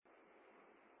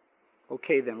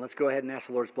Okay then, let's go ahead and ask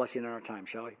the Lord's blessing on our time,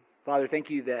 shall we? Father, thank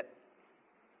you that,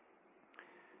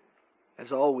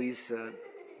 as always,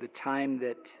 the time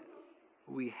that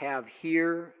we have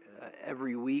here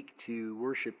every week to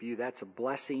worship you, that's a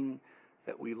blessing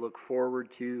that we look forward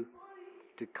to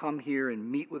come here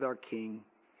and meet with our King.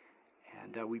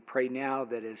 And we pray now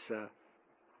that as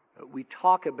we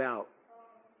talk about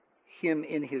Him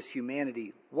in His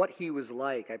humanity, what He was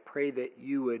like, I pray that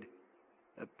you would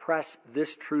press this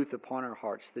truth upon our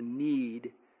hearts, the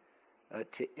need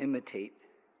to imitate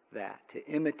that, to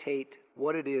imitate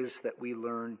what it is that we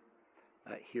learn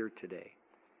here today.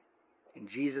 In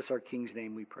Jesus, our King's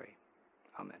name, we pray.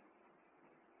 Amen.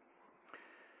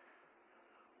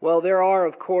 Well, there are,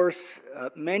 of course,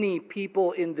 many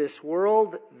people in this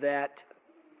world that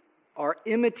are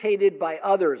imitated by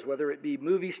others, whether it be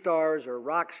movie stars or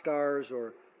rock stars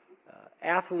or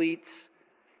athletes.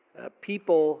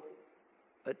 People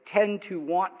tend to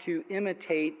want to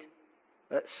imitate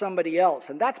somebody else.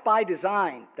 And that's by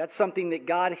design. That's something that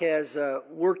God has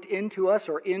worked into us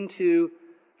or into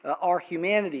our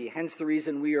humanity. Hence the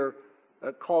reason we are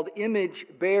called image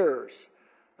bearers.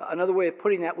 Another way of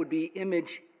putting that would be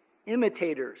image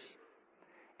imitators.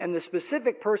 And the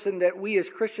specific person that we as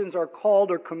Christians are called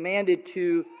or commanded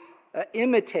to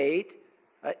imitate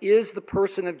is the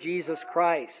person of Jesus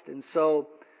Christ. And so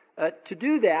to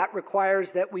do that requires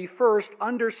that we first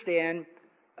understand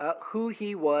who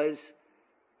He was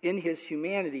in His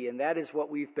humanity. And that is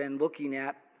what we've been looking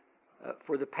at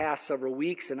for the past several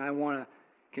weeks. And I want to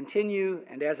continue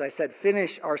and, as I said,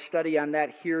 finish our study on that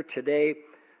here today.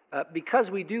 Because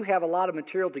we do have a lot of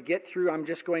material to get through, I'm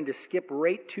just going to skip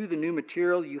right to the new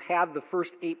material. You have the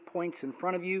first 8 points in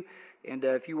front of you. And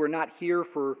if you were not here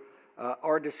for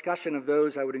our discussion of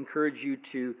those, I would encourage you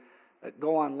to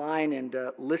go online and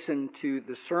listen to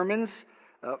the sermons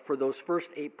for those first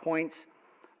 8 points.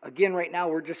 Again, right now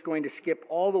we're just going to skip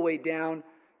all the way down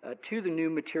to the new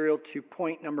material to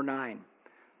point number 9.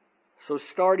 So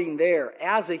starting there,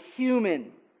 as a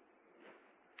human,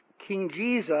 King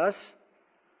Jesus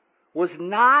was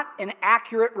not an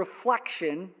accurate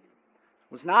reflection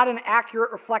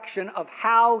of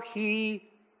how He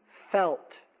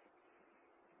felt.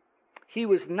 He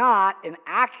was not an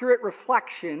accurate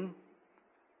reflection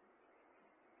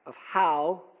of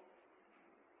how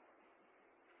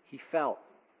He felt.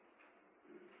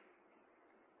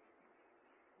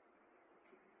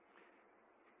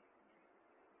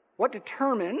 What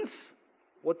determines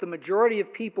what the majority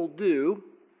of people do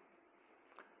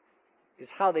is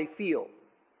how they feel.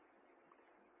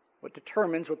 What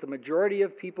determines what the majority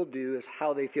of people do is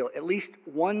how they feel. At least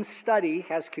one study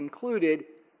has concluded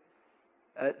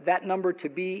that number to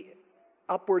be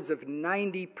upwards of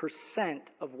 90%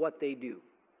 of what they do.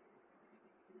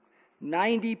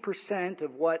 90%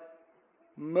 of what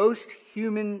most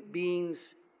human beings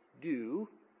do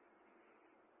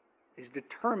is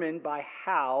determined by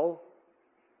how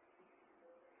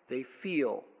they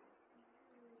feel.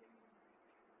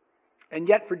 And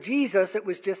yet for Jesus, it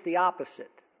was just the opposite.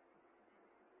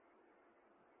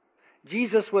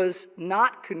 Jesus was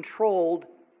not controlled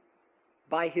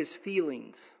by His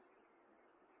feelings.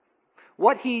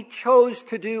 What He chose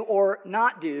to do or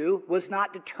not do was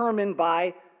not determined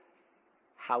by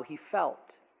how He felt.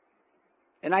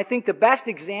 And I think the best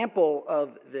example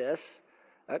of this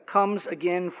comes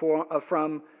again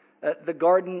from the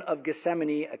Garden of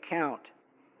Gethsemane account.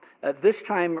 This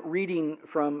time reading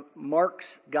from Mark's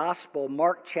Gospel,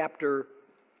 Mark chapter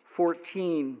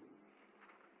 14.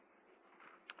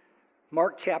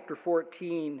 Mark chapter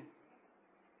 14,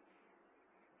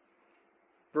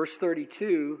 verse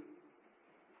 32.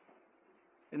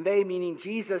 And they, meaning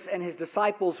Jesus and His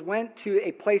disciples, went to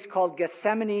a place called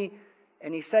Gethsemane,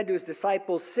 and He said to His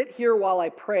disciples, "Sit here while I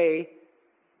pray."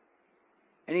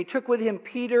 And He took with Him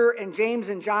Peter and James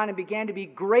and John and began to be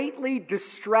greatly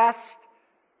distressed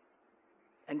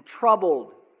and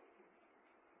troubled.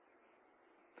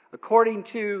 According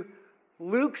to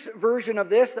Luke's version of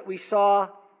this that we saw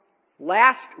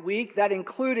last week, that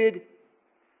included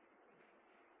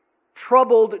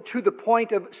troubled to the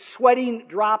point of sweating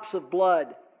drops of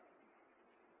blood.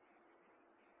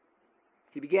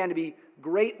 He began to be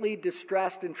greatly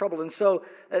distressed and troubled. And so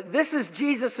this is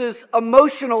Jesus'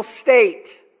 emotional state.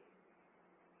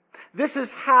 This is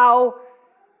how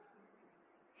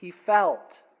He felt.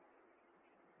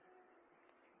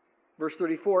 Verse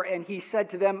 34, and He said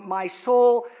to them, "My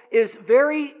soul is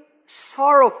very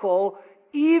sorrowful,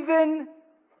 even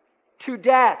to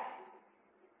death."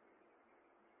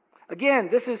 Again,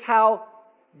 this is how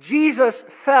Jesus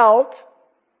felt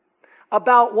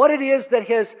about what it is that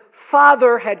His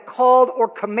Father had called or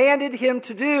commanded Him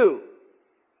to do.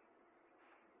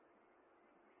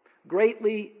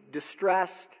 greatly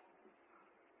distressed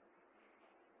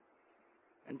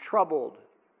and troubled.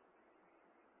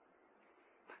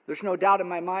 There's no doubt in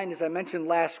my mind, as I mentioned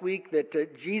last week,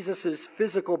 that Jesus'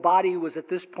 physical body was at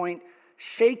this point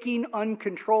shaking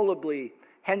uncontrollably,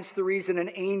 hence the reason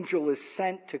an angel is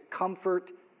sent to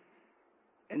comfort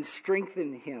and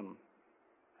strengthen him.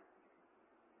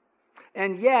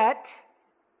 And yet,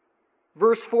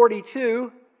 verse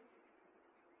 42,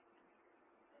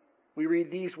 we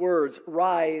read these words,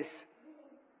 "Rise,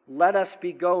 let us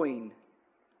be going.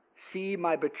 See,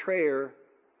 my betrayer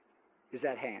is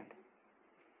at hand."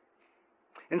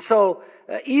 And so,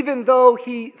 even though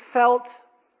he felt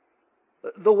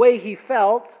the way he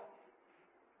felt,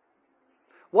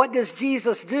 what does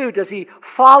Jesus do? Does he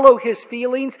follow his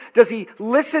feelings? Does he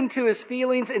listen to his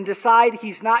feelings and decide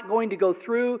he's not going to go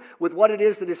through with what it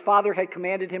is that his Father had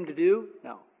commanded him to do?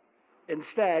 No.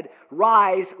 Instead,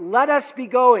 "Rise, let us be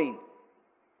going.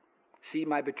 See,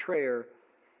 my betrayer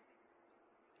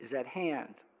is at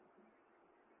hand."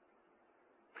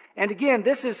 And again,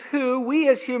 this is who we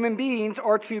as human beings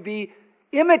are to be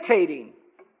imitating.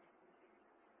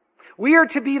 We are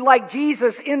to be like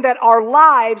Jesus in that our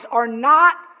lives are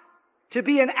not to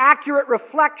be an accurate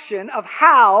reflection of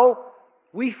how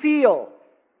we feel.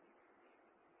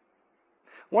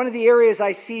 One of the areas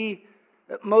I see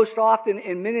most often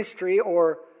in ministry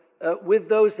or with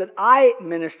those that I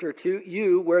minister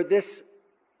to, where this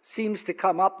seems to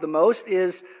come up the most,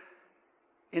 is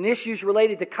in issues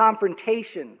related to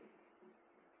confrontation.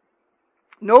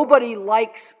 Nobody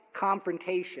likes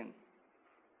confrontation.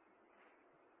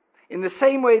 In the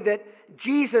same way that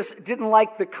Jesus didn't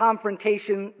like the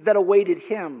confrontation that awaited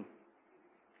him.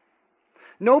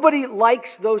 Nobody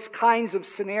likes those kinds of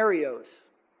scenarios.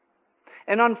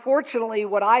 And unfortunately,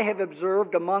 what I have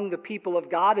observed among the people of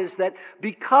God is that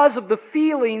because of the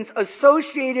feelings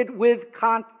associated with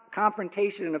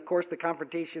confrontation, and of course the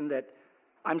confrontation that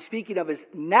I'm speaking of is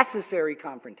necessary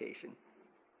confrontation.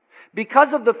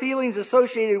 Because of the feelings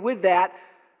associated with that,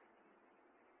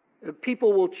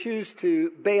 people will choose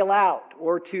to bail out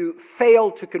or to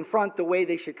fail to confront the way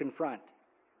they should confront.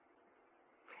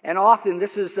 And often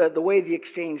this is the way the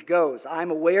exchange goes.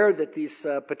 I'm aware that this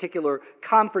particular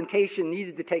confrontation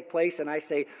needed to take place, and I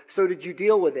say, "So did you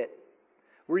deal with it?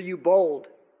 Were you bold?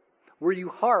 Were you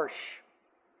harsh?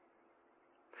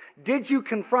 Did you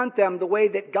confront them the way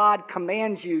that God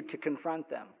commands you to confront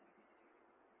them?"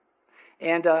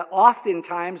 And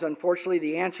oftentimes, unfortunately,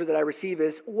 the answer that I receive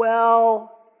is,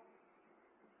 "Well,"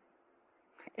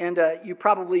 and you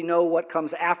probably know what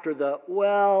comes after the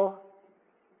 "well."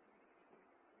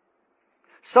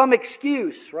 Some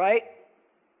excuse, right?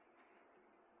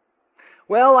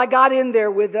 "Well, I got in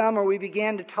there with them, or we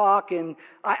began to talk, and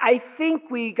I think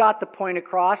we got the point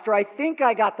across, or I think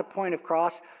I got the point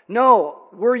across." No,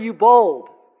 were you bold?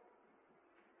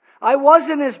 "I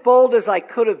wasn't as bold as I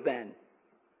could have been."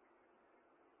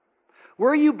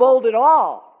 Were you bold at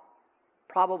all?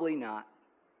 Probably not.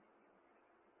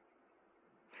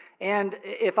 And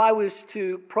if I was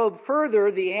to probe further,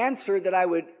 the answer that I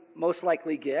would most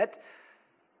likely get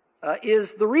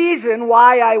is the reason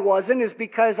why I wasn't is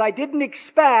because I didn't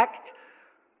expect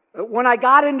when I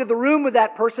got into the room with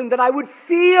that person that I would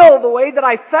feel the way that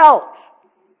I felt.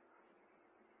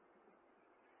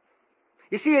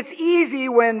 You see, it's easy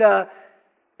when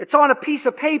it's on a piece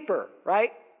of paper,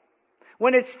 right?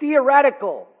 When it's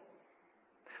theoretical.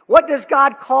 What does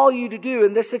God call you to do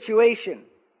in this situation?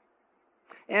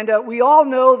 And we all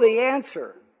know the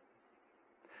answer.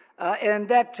 And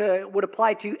that would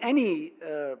apply to any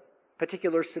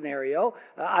particular scenario.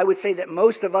 I would say that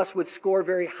most of us would score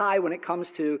very high when it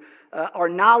comes to our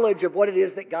knowledge of what it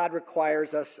is that God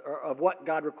requires us, or of what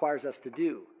God requires us to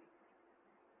do.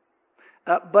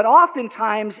 But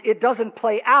oftentimes it doesn't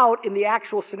play out in the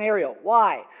actual scenario.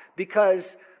 Why?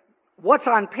 Because what's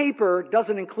on paper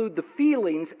doesn't include the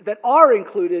feelings that are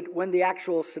included when the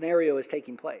actual scenario is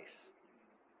taking place.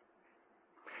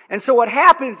 And so what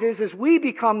happens is we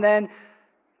become then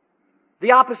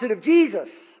the opposite of Jesus.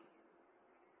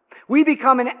 We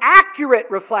become an accurate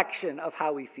reflection of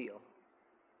how we feel,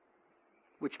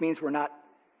 which means we're not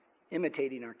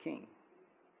imitating our King.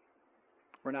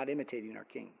 We're not imitating our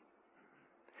King.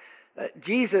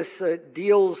 Jesus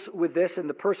deals with this in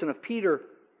the person of Peter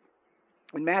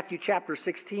in Matthew chapter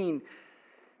 16.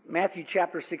 Matthew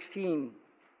chapter 16.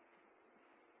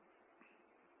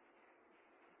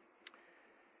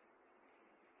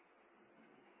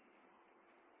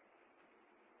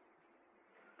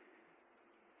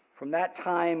 From that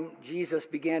time, Jesus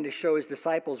began to show his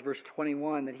disciples, verse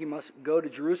 21, that he must go to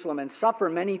Jerusalem and suffer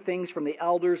many things from the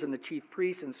elders and the chief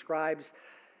priests and scribes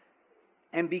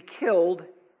and be killed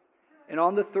and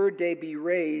on the third day be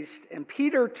raised. And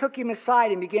Peter took him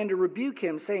aside and began to rebuke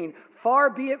him, saying,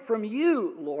 Far be it from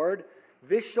you, Lord,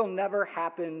 this shall never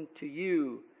happen to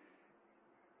you.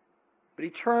 But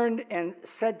he turned and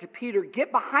said to Peter,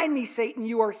 Get behind me, Satan,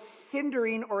 you are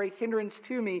hindering or a hindrance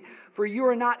to me, for you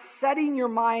are not setting your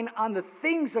mind on the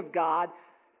things of God,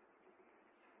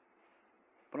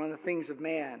 but on the things of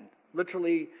man.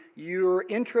 Literally, your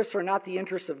interests are not the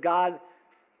interests of God,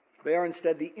 they are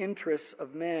instead the interests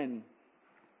of men.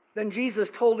 Then Jesus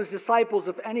told his disciples,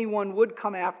 If anyone would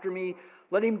come after me,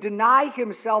 let him deny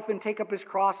himself and take up his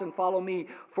cross and follow me.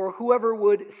 For whoever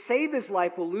would save his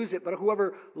life will lose it, but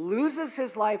whoever loses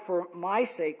his life for my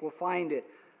sake will find it.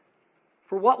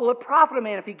 For what will it profit a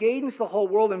man if he gains the whole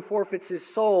world and forfeits his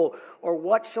soul? Or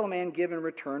what shall a man give in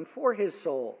return for his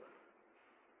soul?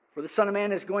 For the Son of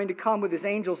Man is going to come with his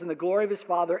angels in the glory of his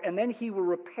Father, and then he will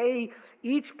repay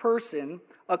each person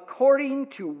according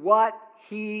to what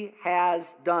he has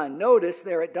done. Notice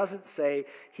there it doesn't say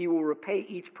he will repay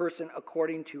each person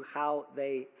according to how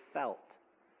they felt.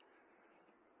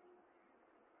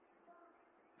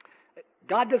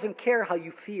 God doesn't care how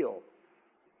you feel.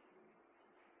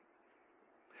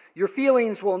 Your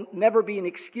feelings will never be an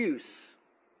excuse.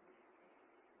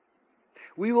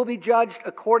 We will be judged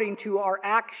according to our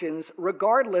actions,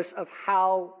 regardless of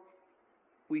how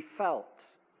we felt.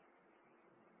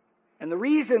 And the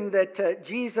reason that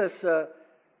Jesus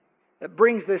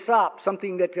brings this up,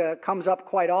 something that comes up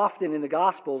quite often in the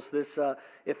Gospels, this,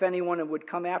 if anyone would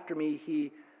come after me,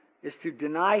 he is to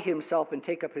deny himself and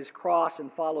take up his cross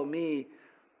and follow me.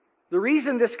 The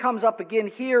reason this comes up again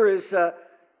here is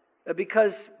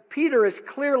because Peter is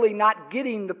clearly not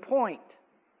getting the point.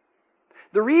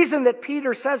 The reason that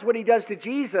Peter says what he does to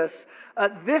Jesus,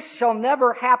 this shall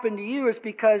never happen to you, is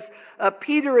because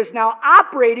Peter is now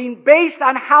operating based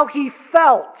on how he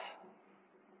felt.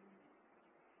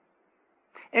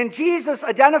 And Jesus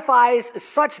identifies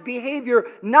such behavior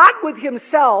not with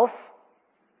himself.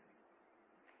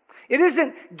 It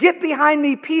isn't, get behind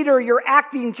me, Peter, you're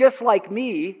acting just like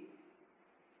me.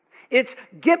 It's,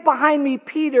 get behind me,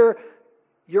 Peter,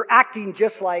 you're acting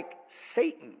just like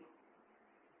Satan.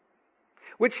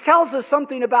 Which tells us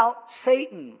something about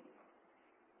Satan.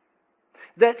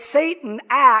 That Satan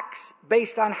acts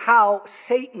based on how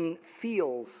Satan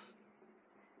feels.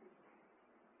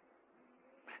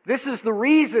 This is the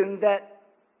reason that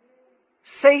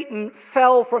Satan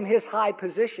fell from his high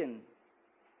position.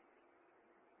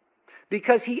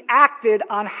 Because he acted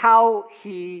on how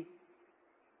he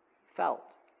felt.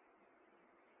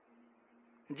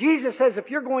 Jesus says,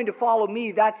 if you're going to follow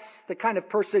me, that's the kind of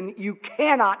person you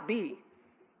cannot be.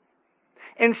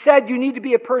 Instead, you need to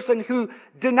be a person who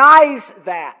denies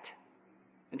that.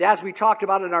 And as we talked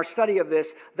about in our study of this,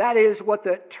 that is what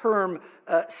the term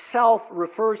self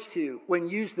refers to when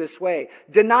used this way.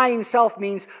 Denying self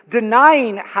means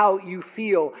denying how you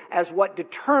feel as what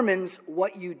determines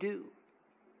what you do.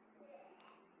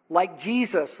 Like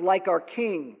Jesus, like our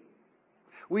King,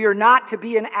 we are not to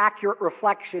be an accurate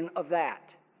reflection of that.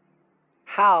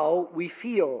 How we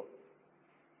feel.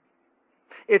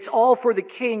 It's all for the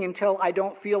King until I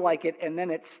don't feel like it, and then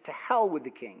it's to hell with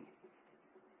the King.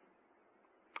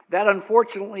 That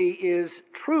unfortunately is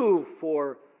true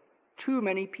for too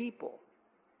many people.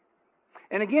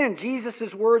 And again,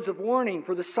 Jesus' words of warning,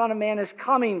 for the Son of Man is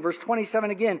coming, verse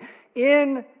 27 again,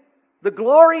 in the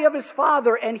glory of his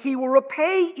Father, and he will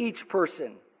repay each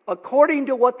person according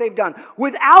to what they've done,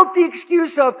 without the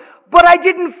excuse of, but I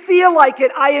didn't feel like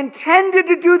it. I intended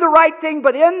to do the right thing,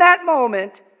 but in that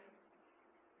moment,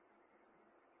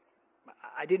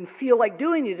 I didn't feel like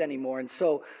doing it anymore. And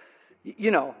so,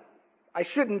 I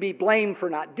shouldn't be blamed for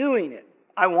not doing it.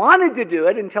 I wanted to do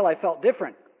it until I felt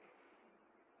different.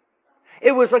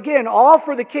 It was, again, all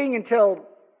for the King until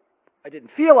I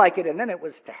didn't feel like it, and then it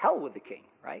was to hell with the King,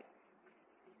 right?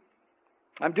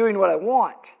 I'm doing what I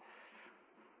want.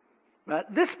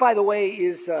 This, by the way,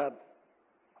 is a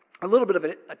little bit of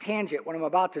a tangent, what I'm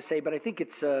about to say, but I think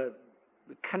it's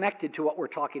connected to what we're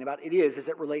talking about. It is, as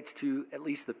it relates to at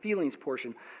least the feelings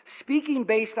portion. Speaking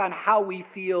based on how we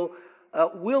feel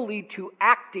will lead to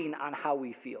acting on how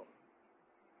we feel.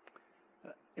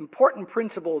 Important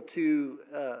principle to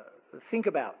think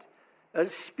about.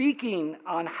 Speaking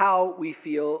on how we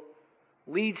feel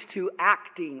leads to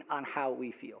acting on how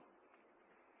we feel.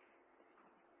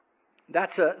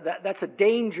 That's a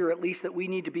danger, at least, that we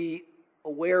need to be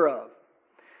aware of.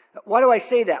 Why do I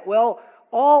say that? Well,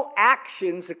 all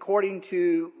actions, according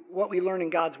to what we learn in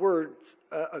God's word,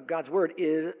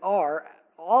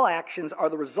 all actions are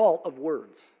the result of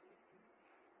words.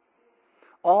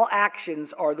 All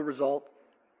actions are the result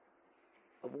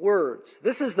of words.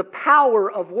 This is the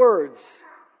power of words.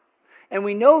 And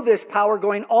we know this power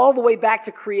going all the way back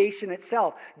to creation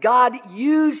itself. God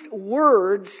used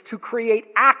words to create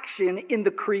action in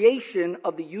the creation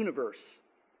of the universe.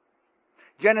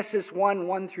 Genesis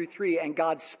 1 through 3, and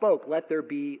God spoke, "Let there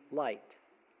be light."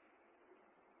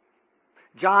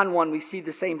 John 1, we see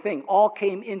the same thing. All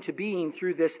came into being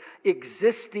through this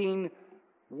existing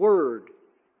Word.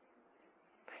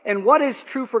 And what is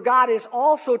true for God is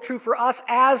also true for us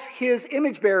as His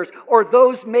image bearers, or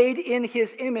those made in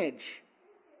His image.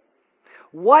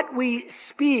 What we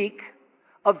speak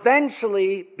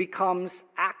eventually becomes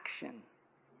action.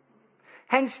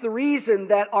 Hence the reason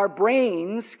that our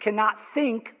brains cannot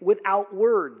think without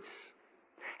words.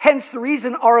 Hence the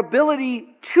reason our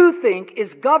ability to think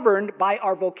is governed by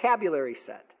our vocabulary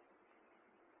set.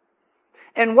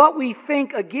 And what we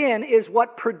think, again, is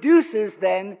what produces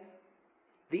then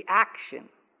the action.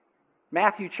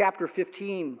 Matthew chapter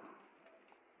 15,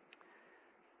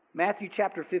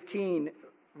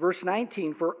 verse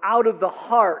 19, "For out of the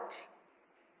heart,"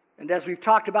 and as we've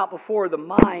talked about before, the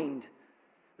mind,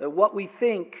 what we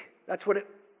think, that's what it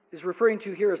is referring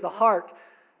to here as the heart.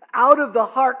 Out of the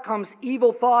heart comes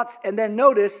evil thoughts, and then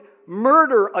notice,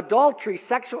 murder, adultery,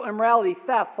 sexual immorality,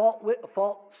 theft,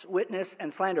 false witness,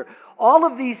 and slander. All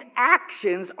of these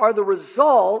actions are the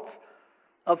result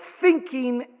of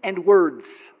thinking and words.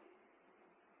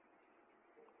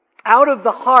 Out of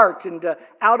the heart, and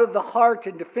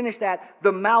to finish that,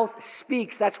 the mouth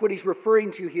speaks. That's what he's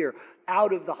referring to here.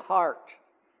 Out of the heart.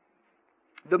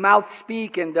 The mouth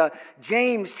speak, and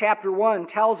James chapter 1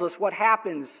 tells us what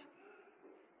happens.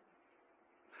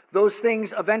 Those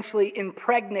things eventually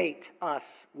impregnate us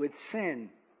with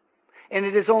sin. And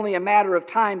it is only a matter of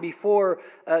time before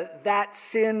that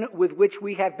sin with which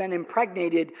we have been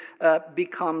impregnated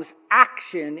becomes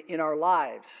action in our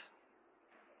lives.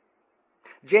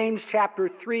 James chapter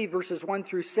 3 verses 1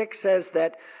 through 6 says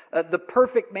that the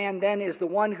perfect man then is the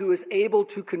one who is able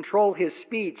to control his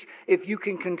speech. If you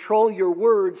can control your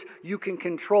words, you can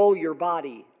control your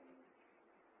body.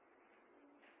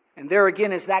 And there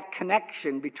again is that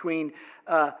connection between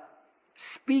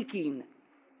speaking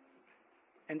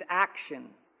and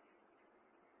action.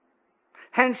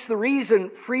 Hence the reason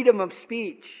freedom of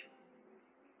speech.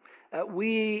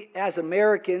 We as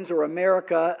Americans, or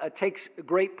America, takes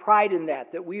great pride in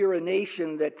that we are a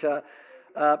nation that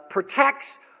protects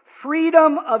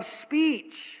freedom of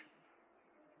speech.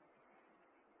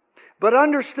 But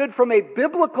understood from a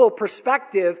biblical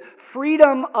perspective,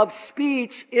 freedom of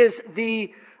speech is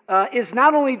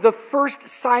not only the first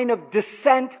sign of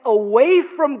descent away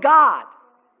from God,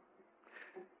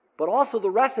 but also the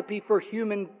recipe for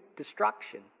human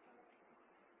destruction.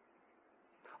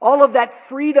 All of that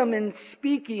freedom in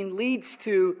speaking leads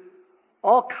to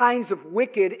all kinds of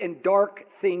wicked and dark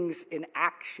things in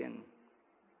action.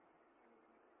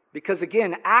 Because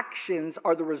again, actions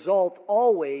are the result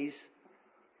always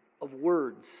of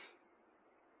words.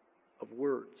 Of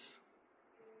words.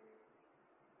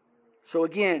 So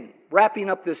again, wrapping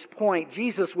up this point,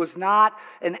 Jesus was not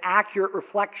an accurate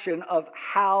reflection of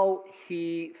how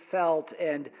He felt,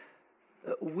 and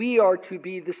we are to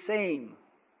be the same.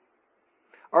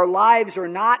 Our lives are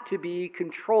not to be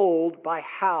controlled by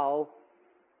how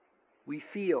we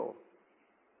feel.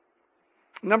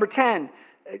 Number 10,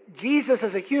 Jesus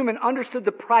as a human understood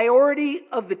the priority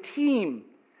of the team.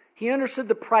 He understood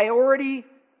the priority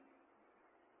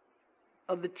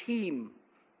of the team.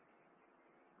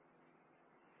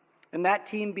 And that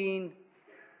team being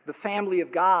the family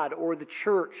of God, or the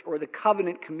church, or the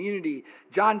covenant community.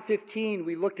 John 15,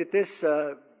 we looked at this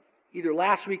either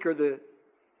last week or the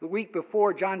week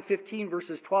before. John 15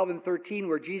 verses 12 and 13,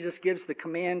 where Jesus gives the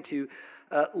command to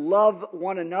love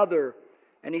one another.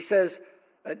 And He says,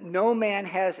 no man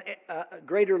has a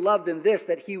greater love than this,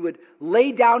 that he would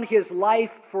lay down his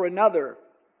life for another.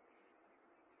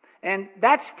 And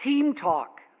that's team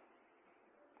talk.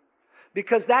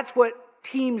 Because that's what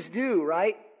teams do,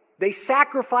 right? They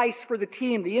sacrifice for the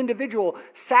team. The individual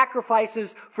sacrifices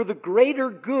for the greater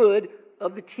good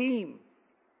of the team.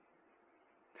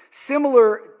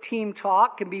 Similar team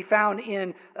talk can be found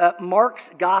in Mark's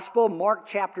Gospel, Mark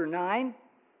chapter 9.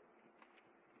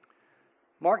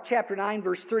 Mark chapter 9,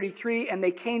 verse 33, and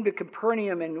they came to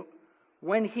Capernaum, and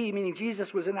when He, meaning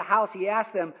Jesus, was in the house, He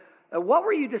asked them, what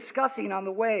were you discussing on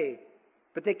the way?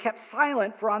 But they kept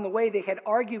silent, for on the way they had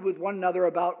argued with one another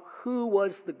about who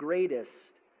was the greatest.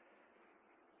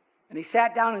 And He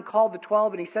sat down and called the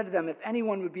 12, and He said to them, if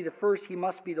anyone would be the first, he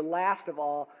must be the last of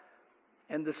all,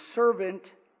 and the servant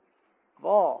of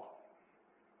all.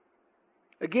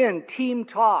 Again, team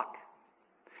talk.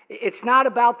 It's not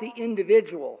about the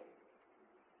individual.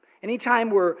 Anytime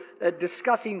we're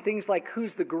discussing things like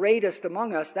who's the greatest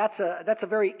among us, that's a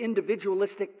very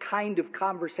individualistic kind of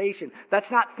conversation.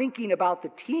 That's not thinking about the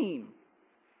team.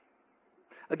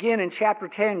 Again, in chapter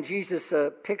 10, Jesus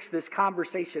picks this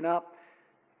conversation up.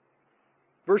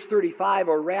 Verse 35,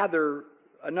 or rather,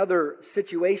 another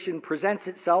situation presents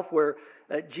itself where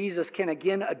Jesus can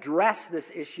again address this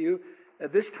issue.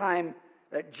 This time,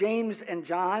 James and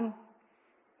John,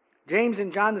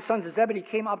 the sons of Zebedee,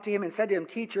 came up to him and said to him,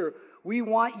 "Teacher, we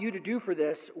want you to do for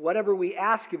this whatever we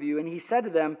ask of you." And he said to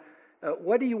them,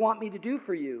 "What do you want me to do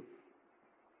for you?"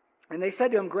 And they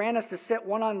said to him, "Grant us to sit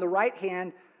one on your right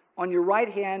hand,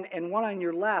 and one on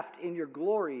your left in your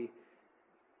glory.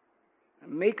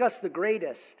 Make us the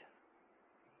greatest."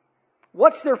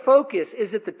 What's their focus?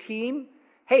 Is it the team?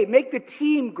 Hey, make the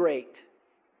team great.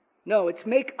 No, it's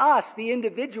make us, the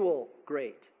individual,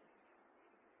 great.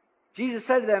 Jesus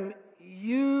said to them,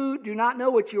 "You do not know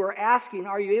what you are asking.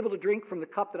 Are you able to drink from the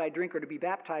cup that I drink, or to be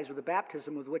baptized with the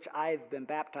baptism with which I've been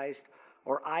baptized,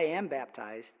 or I am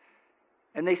baptized?"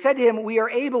 And they said to him, "We are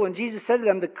able." And Jesus said to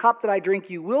them, "The cup that I drink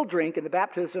you will drink, and the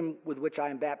baptism with which I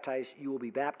am baptized you will be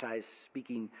baptized,"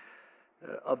 speaking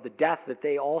of the death that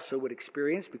they also would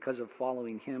experience because of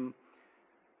following him.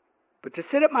 "But to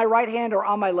sit at my right hand or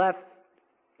on my left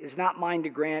is not mine to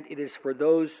grant. It is for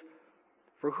those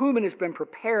for whom it has been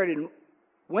prepared." And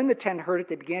when the 10 heard it,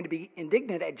 they began to be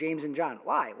indignant at James and John.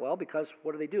 Why? Well, because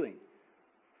what are they doing?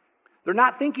 They're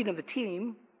not thinking of the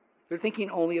team. They're thinking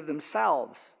only of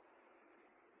themselves.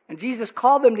 And Jesus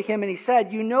called them to him, and he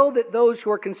said, "You know that those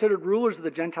who are considered rulers of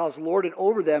the Gentiles lord it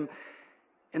over them,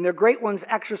 and their great ones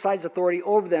exercise authority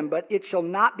over them. But it shall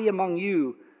not be among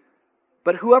you.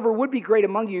 But whoever would be great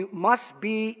among you must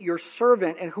be your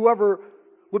servant, and whoever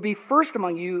would be first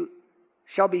among you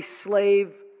shall be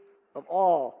slave of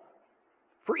all.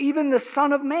 For even the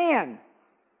Son of Man,"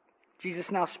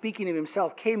 Jesus now speaking of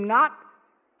himself, "came not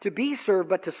to be served,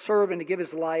 but to serve and to give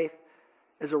his life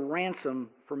as a ransom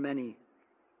for many."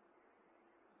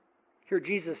 Here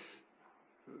Jesus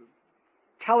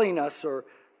telling us, or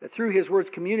through his words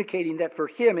communicating, that for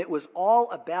him it was all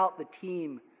about the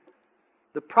team.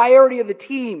 The priority of the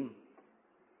team.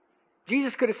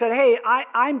 Jesus could have said, "Hey,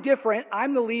 I'm different.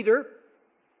 I'm the leader.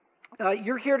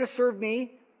 You're here to serve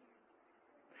me."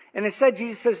 And instead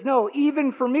Jesus says, "No,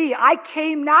 even for me, I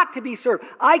came not to be served.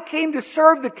 I came to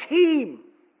serve the team."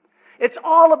 It's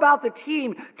all about the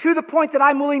team, to the point that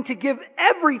I'm willing to give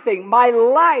everything, my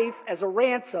life, as a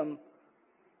ransom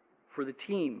for the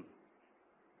team.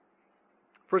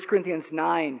 1 Corinthians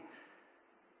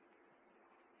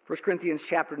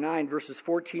chapter 9, verses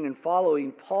 14 and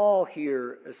following, Paul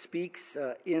here speaks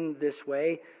in this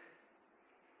way.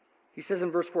 He says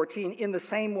in verse 14, "In the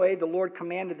same way the Lord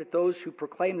commanded that those who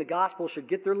proclaim the gospel should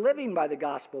get their living by the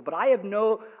gospel. But I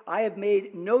have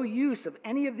made no use of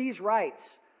any of these rights,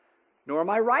 nor am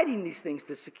I writing these things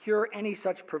to secure any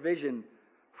such provision.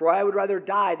 For I would rather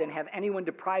die than have anyone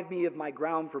deprive me of my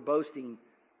ground for boasting.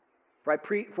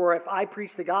 For if I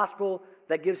preach the gospel,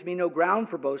 that gives me no ground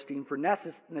for boasting, for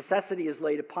necessity is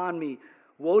laid upon me.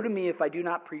 Woe to me if I do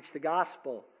not preach the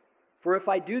gospel. For if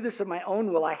I do this of my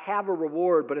own will, I have a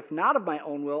reward. But if not of my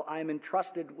own will, I am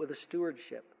entrusted with a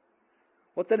stewardship.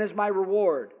 What then is my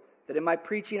reward? That in my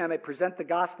preaching I may present the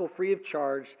gospel free of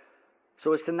charge,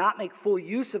 so as to not make full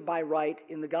use of my right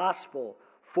in the gospel.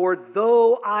 For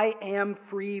though I am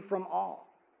free from all,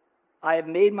 I have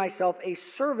made myself a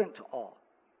servant to all,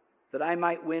 that I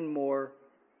might win more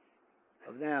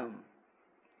of them."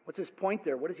 What's his point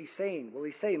there? What is he saying? Well,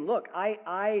 he's saying, look,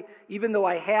 I even though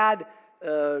I had,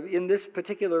 in this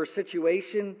particular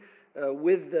situation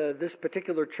with this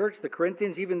particular church, the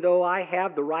Corinthians, even though I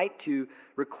have the right to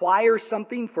require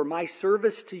something for my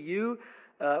service to you,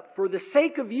 for the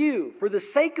sake of you, for the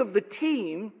sake of the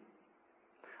team,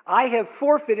 I have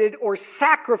forfeited or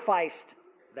sacrificed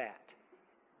that.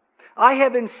 I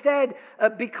have instead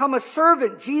become a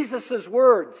servant, Jesus'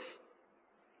 words.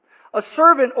 A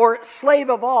servant or slave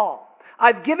of all.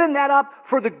 I've given that up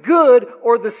for the good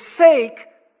or the sake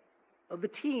of the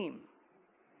team.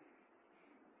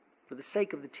 For the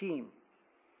sake of the team.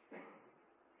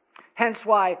 Hence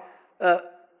why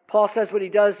Paul says what he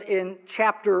does in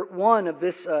chapter 1 of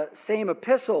this same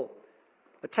epistle.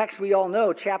 A text we all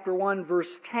know, chapter 1,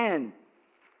 verse 10.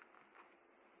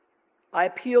 "I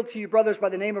appeal to you, brothers, by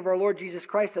the name of our Lord Jesus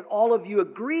Christ, that all of you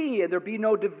agree and there be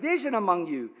no division among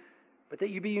you, but that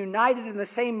you be united in the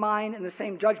same mind and the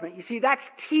same judgment." You see, that's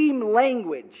team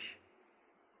language.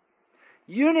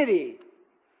 Unity.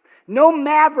 No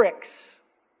mavericks.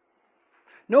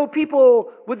 No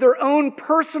people with their own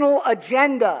personal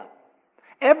agenda.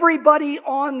 Everybody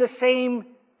on the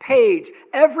same page.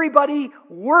 Everybody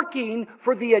working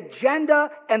for the agenda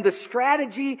and the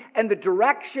strategy and the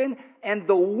direction and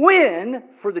the win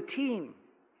for the team.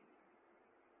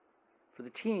 For the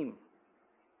team.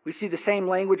 We see the same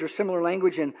language or similar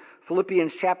language in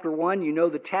Philippians chapter 1. You know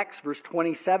the text, verse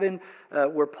 27,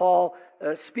 where Paul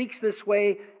speaks this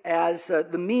way as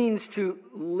the means to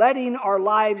letting our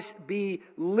lives be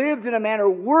lived in a manner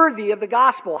worthy of the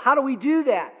gospel. How do we do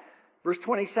that? Verse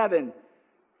 27,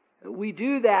 we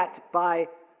do that by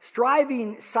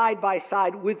striving side by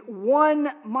side with one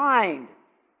mind.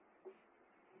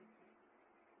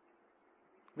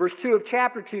 Verse 2 of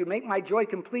chapter 2, make my joy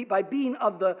complete by being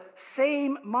of the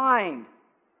same mind.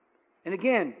 And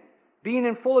again, being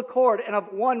in full accord and of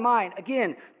one mind.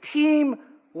 Again, team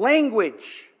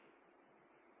language.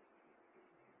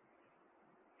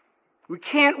 We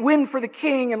can't win for the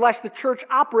king unless the church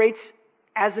operates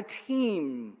as a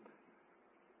team.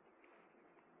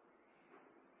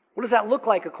 What does that look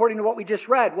like according to what we just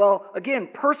read? Well, again,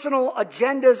 personal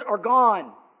agendas are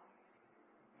gone.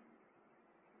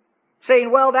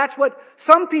 Saying, well, that's what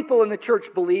some people in the church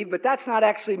believe, but that's not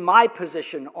actually my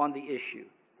position on the issue.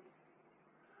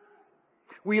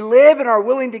 We live and are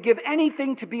willing to give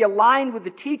anything to be aligned with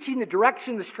the teaching, the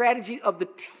direction, the strategy of the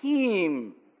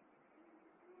team.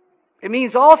 It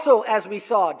means also, as we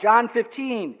saw, John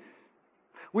 15,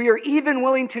 we are even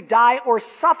willing to die or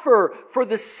suffer for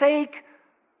the sake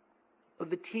of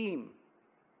the team.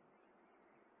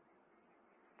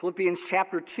 Philippians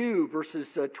chapter 2, verses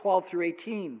 12 through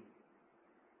 18.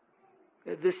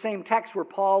 This same text where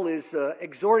Paul is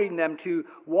exhorting them to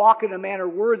walk in a manner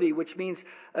worthy, which means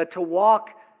to walk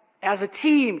as a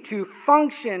team, to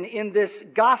function in this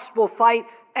gospel fight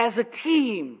as a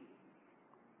team.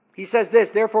 He says this,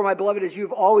 therefore, my beloved, as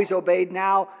you've always obeyed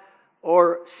now,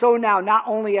 or so now, not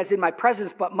only as in my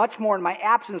presence, but much more in my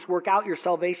absence, work out your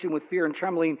salvation with fear and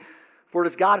trembling. For it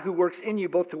is God who works in you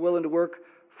both to will and to work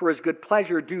for His good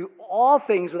pleasure. Do all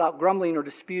things without grumbling or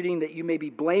disputing, that you may be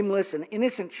blameless and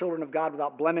innocent children of God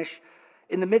without blemish,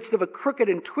 in the midst of a crooked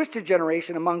and twisted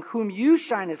generation, among whom you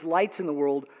shine as lights in the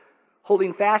world,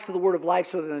 holding fast to the word of life,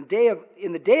 so that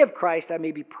in the day of Christ I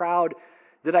may be proud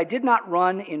that I did not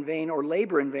run in vain or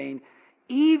labor in vain,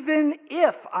 even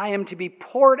if I am to be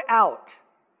poured out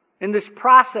in this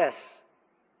process,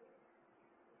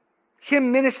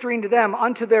 Him ministering to them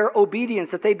unto their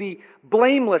obedience, that they be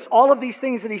blameless. All of these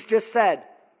things that He's just said.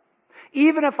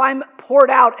 Even if I'm poured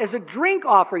out as a drink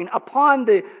offering upon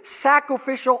the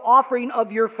sacrificial offering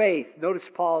of your faith. Notice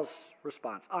Paul's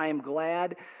response. I am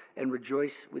glad and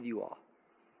rejoice with you all.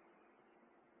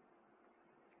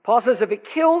 Paul says, if it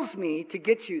kills me to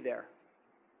get you there,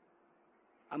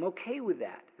 I'm okay with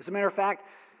that. As a matter of fact,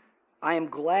 I am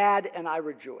glad and I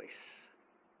rejoice.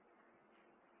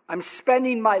 I'm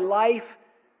spending my life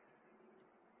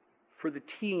for the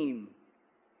team.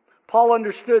 Paul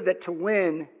understood that to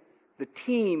win, the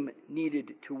team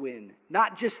needed to win.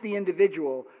 Not just the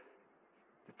individual,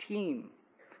 the team.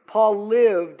 Paul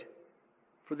lived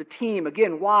for the team.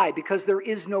 Again, why? Because there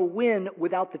is no win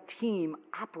without the team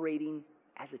operating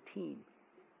as a team.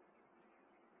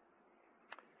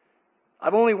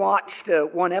 I've only watched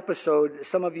one episode.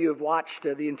 Some of you have watched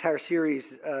the entire series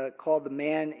called The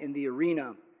Man in the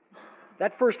Arena.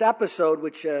 That first episode,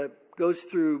 which goes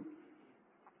through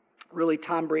really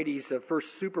Tom Brady's first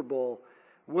Super Bowl,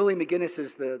 Willie McGinnis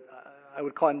is I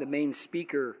would call him the main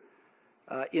speaker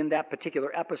in that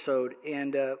particular episode.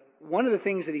 And one of the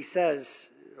things that he says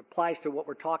applies to what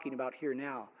we're talking about here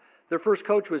now. Their first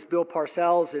coach was Bill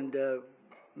Parcells, and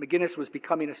McGinnis was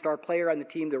becoming a star player on the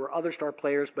team. There were other star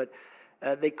players, but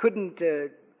they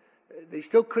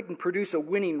still couldn't produce a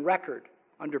winning record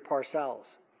under Parcells.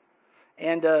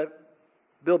 And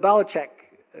Bill Belichick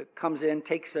comes in,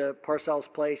 takes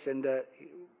Parcells' place, and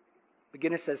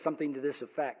McGinnis says something to this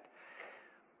effect.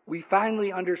 We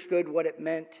finally understood what it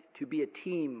meant to be a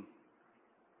team.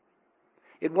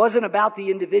 It wasn't about the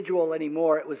individual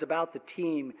anymore, it was about the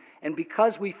team. And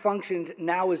because we functioned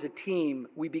now as a team,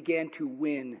 we began to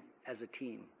win as a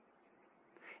team.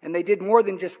 And they did more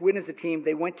than just win as a team,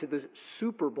 they went to the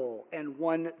Super Bowl and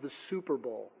won the Super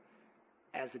Bowl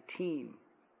as a team.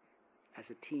 As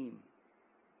a team.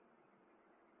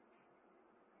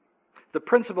 The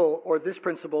principle, or this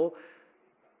principle,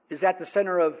 is at the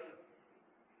center of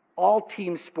all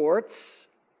team sports.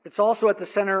 It's also at the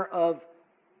center of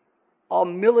all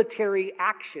military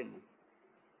action.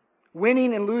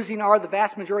 Winning and losing are the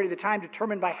vast majority of the time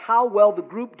determined by how well the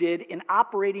group did in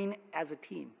operating as a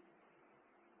team.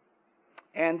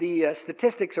 And the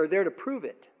statistics are there to prove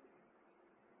it.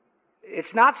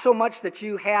 It's not so much that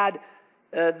you had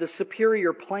the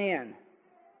superior plan.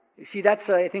 You see, that's,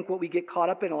 I think, what we get caught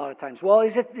up in a lot of times. Well,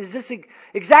 is this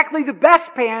exactly the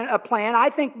best plan?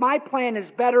 I think my plan is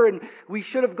better and we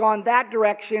should have gone that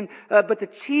direction, but the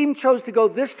team chose to go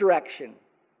this direction.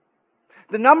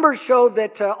 The numbers show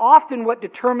that often what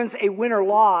determines a win or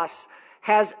loss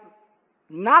has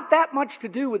not that much to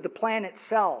do with the plan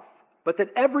itself, but that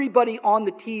everybody on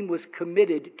the team was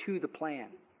committed to the plan,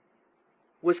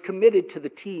 was committed to the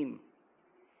team.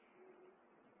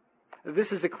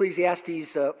 This is Ecclesiastes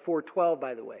 4:12,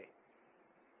 by the way.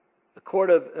 A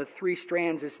cord of 3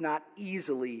 strands is not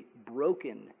easily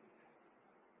broken.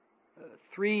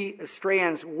 3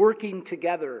 strands working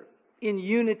together, in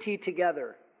unity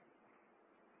together.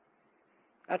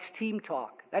 That's team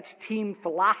talk. That's team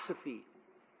philosophy.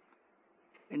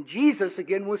 And Jesus,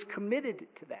 again, was committed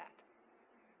to that.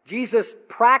 Jesus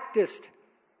practiced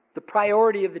the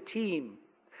priority of the team.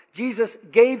 Jesus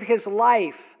gave His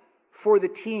life for the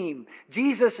team.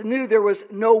 Jesus knew there was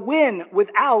no win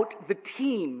without the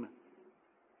team.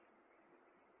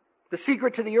 The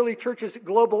secret to the early church's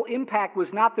global impact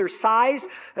was not their size,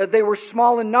 they were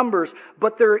small in numbers,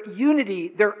 but their unity,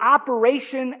 their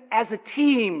operation as a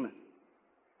team.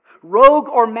 Rogue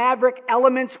or maverick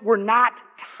elements were not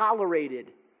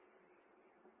tolerated.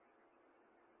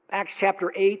 Acts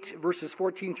chapter 8, verses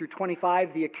 14 through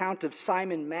 25, the account of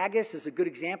Simon Magus is a good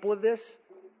example of this.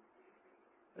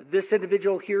 This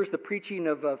individual hears the preaching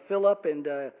of Philip,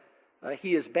 and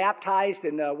he is baptized.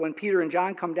 And when Peter and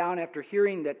John come down after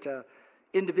hearing that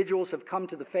individuals have come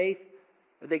to the faith,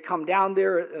 they come down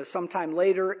there sometime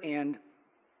later, and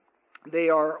they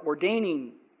are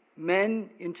ordaining men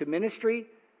into ministry.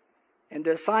 And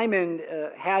Simon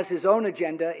has his own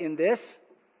agenda in this,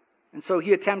 and so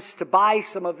he attempts to buy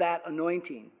some of that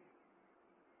anointing.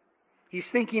 He's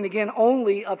thinking again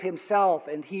only of himself,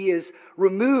 and he is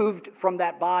removed from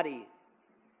that body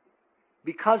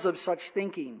because of such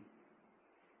thinking.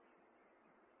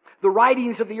 The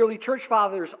writings of the early church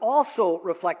fathers also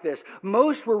reflect this.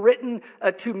 Most were written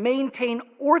to maintain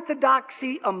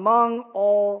orthodoxy among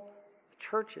all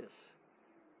churches.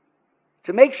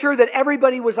 To make sure that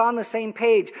everybody was on the same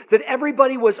page, that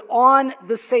everybody was on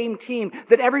the same team,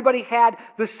 that everybody had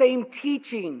the same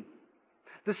teaching,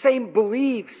 the same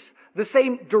beliefs, the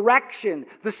same direction,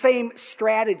 the same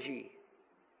strategy.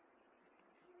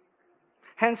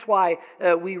 Hence why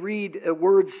we read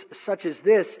words such as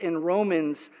this in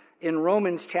Romans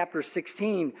chapter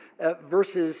 16,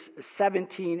 verses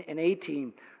 17 and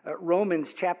 18. Romans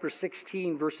chapter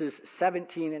 16, verses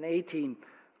 17 and 18.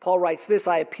 Paul writes this,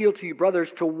 I appeal to you,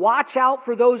 brothers, to watch out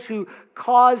for those who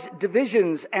cause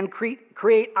divisions and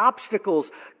create obstacles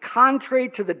contrary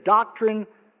to the doctrine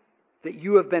that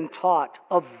you have been taught.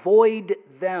 Avoid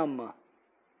them.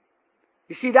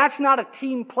 You see, that's not a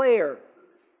team player.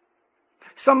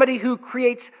 Somebody who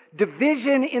creates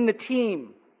division in the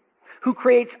team, who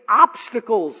creates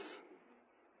obstacles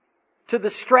to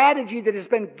the strategy that has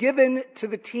been given to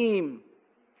the team,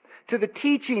 to the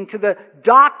teaching, to the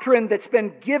doctrine that's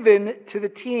been given to the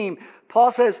team.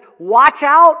 Paul says, watch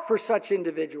out for such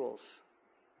individuals.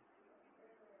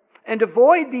 And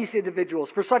avoid these individuals,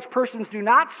 for such persons do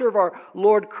not serve our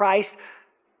Lord Christ,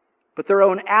 but their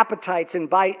own appetites, and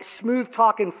by smooth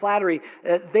talk and flattery,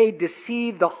 they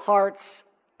deceive the hearts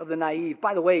of the naive.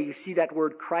 By the way, you see that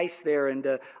word Christ there,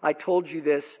 and I told you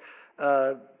this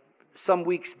some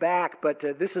weeks back, but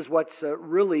this is what's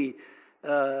really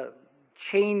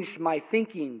changed my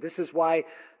thinking. This is why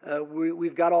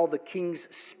we've got all the King's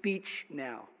Speech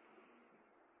now.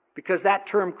 Because that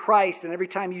term Christ, and every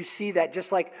time you see that, just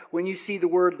like when you see the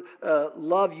word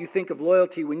love, you think of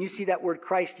loyalty. When you see that word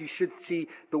Christ, you should see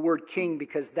the word King,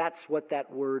 because that's what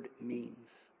that word means.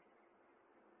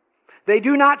 They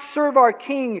do not serve our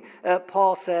King,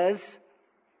 Paul says,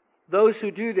 those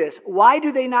who do this. Why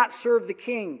do they not serve the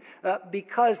King?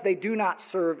 Because they do not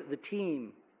serve the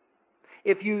team.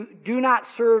 If you do not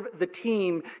serve the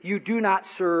team, you do not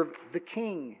serve the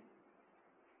King.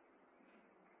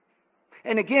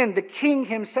 And again, the King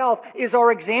himself is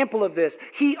our example of this.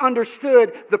 He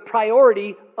understood the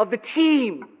priority of the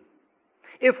team.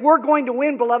 If we're going to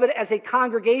win, beloved, as a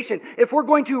congregation, if we're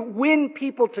going to win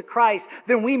people to Christ,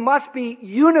 then we must be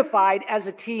unified as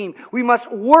a team. We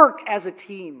must work as a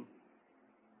team.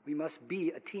 We must be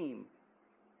a team.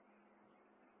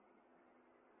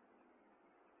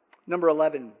 Number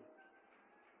 11.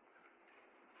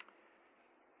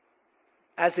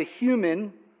 As a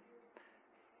human,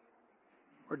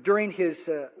 or during his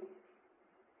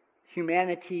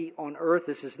humanity on earth,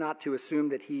 this is not to assume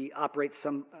that he operates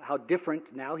somehow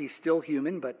different now. He's still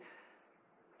human, but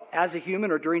as a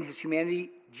human or during his humanity,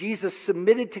 Jesus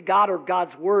submitted to God or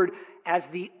God's Word as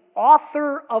the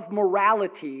author of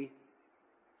morality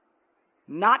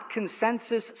not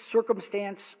consensus,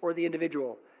 circumstance, or the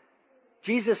individual.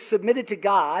 Jesus submitted to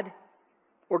God,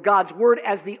 or God's Word,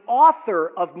 as the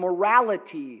author of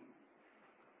morality,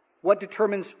 what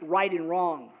determines right and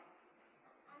wrong,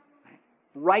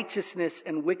 righteousness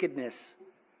and wickedness.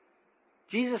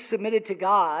 Jesus submitted to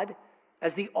God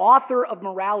as the author of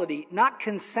morality, not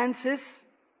consensus.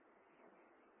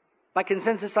 By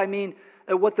consensus, I mean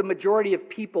what the majority of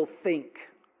people think.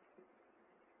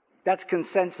 That's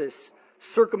consensus.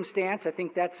 Circumstance, I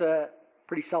think that's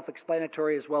pretty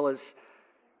self-explanatory, as well as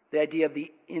the idea of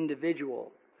the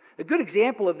individual. A good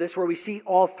example of this, where we see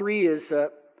all three, is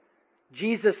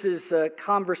Jesus'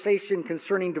 conversation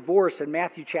concerning divorce in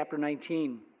Matthew chapter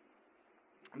 19.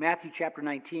 Matthew chapter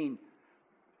 19.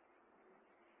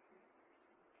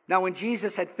 Now, when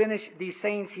Jesus had finished these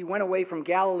sayings, he went away from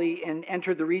Galilee and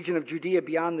entered the region of Judea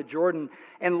beyond the Jordan,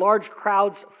 and large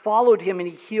crowds followed him, and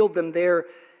he healed them there.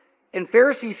 And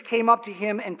Pharisees came up to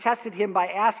him and tested him by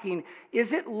asking,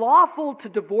 "Is it lawful to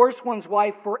divorce one's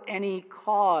wife for any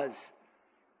cause?"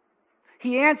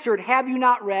 He answered, "Have you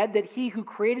not read that he who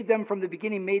created them from the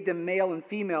beginning made them male and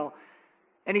female?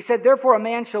 And he said, therefore a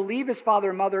man shall leave his father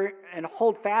and mother and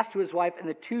hold fast to his wife, and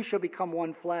the two shall become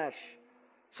one flesh.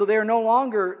 So they are no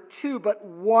longer two, but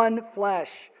one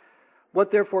flesh.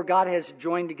 What therefore God has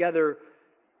joined together,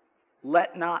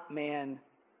 let not man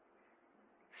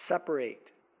separate."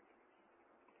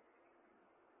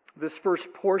 This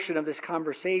first portion of this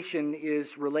conversation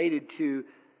is related to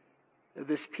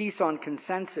this piece on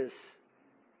consensus.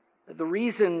 The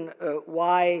reason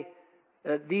why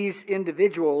these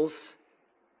individuals,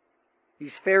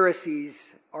 these Pharisees,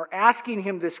 are asking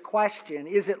him this question,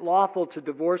 is it lawful to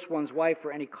divorce one's wife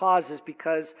for any cause, is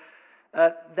because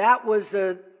that was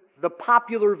the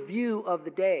popular view of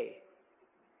the day.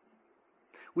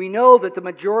 We know that the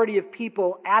majority of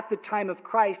people at the time of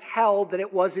Christ held that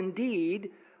it was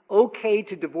indeed okay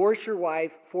to divorce your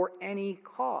wife for any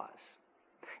cause.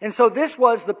 And so this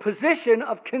was the position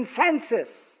of consensus.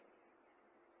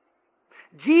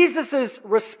 Jesus'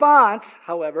 response,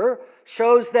 however,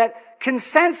 shows that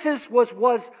consensus was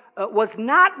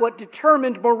not what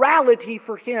determined morality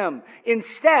for him.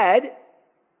 Instead,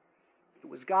 it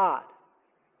was God.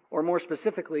 Or more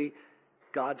specifically,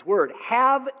 God's Word.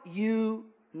 Have you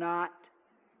not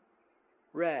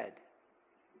read?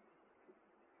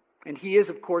 And he is,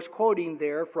 of course, quoting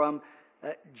there from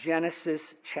Genesis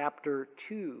chapter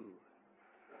 2.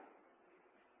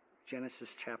 Genesis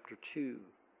chapter 2.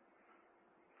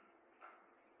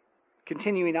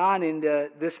 Continuing on in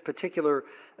this particular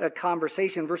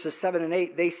conversation, verses 7 and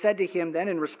 8, they said to him then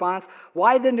in response,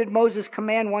 "Why then did Moses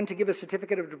command one to give a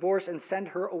certificate of divorce and send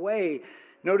her away?"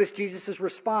 Notice Jesus'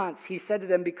 response. He said to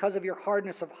them, "Because of your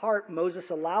hardness of heart,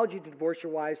 Moses allowed you to divorce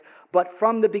your wives, but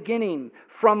from the beginning,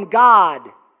 from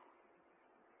God,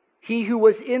 he who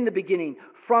was in the beginning,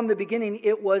 from the beginning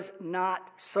it was not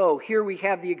so." Here we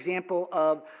have the example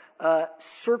of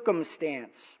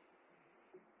circumstance.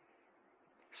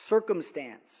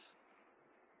 Circumstance.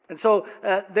 And so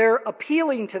they're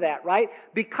appealing to that, right?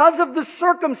 Because of the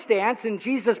circumstance, and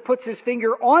Jesus puts his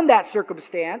finger on that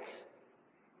circumstance,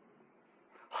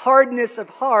 hardness of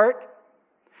heart,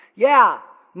 yeah,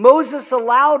 Moses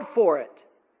allowed for it.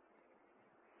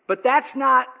 But that's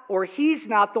not, or he's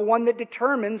not, the one that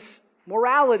determines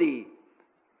morality.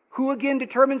 Who again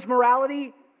determines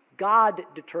morality? God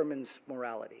determines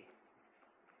morality.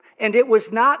 And it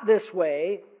was not this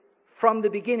way from the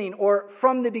beginning, or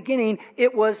from the beginning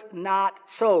it was not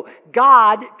so.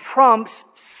 God trumps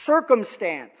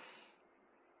circumstance.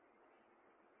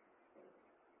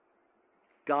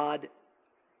 God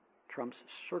trumps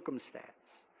circumstance.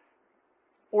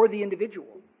 Or the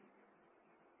individual.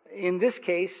 In this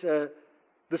case, the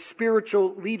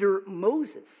spiritual leader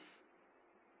Moses.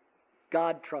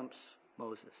 God trumps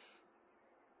Moses.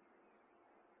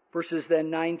 Verses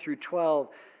then 9 through 12.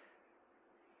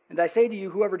 "And I say to you,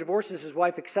 whoever divorces his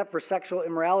wife except for sexual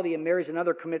immorality and marries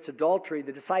another commits adultery.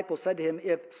 The disciples said to him,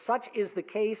 if such is the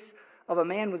case of a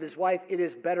man with his wife, it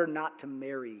is better not to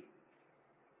marry."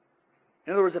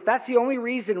 In other words, if that's the only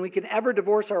reason we can ever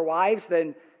divorce our wives,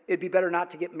 then it'd be better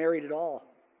not to get married at all.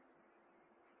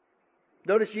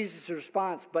 Notice Jesus'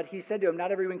 response. "But he said to him,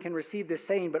 not everyone can receive this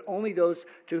saying, but only those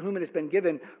to whom it has been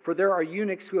given. For there are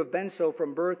eunuchs who have been so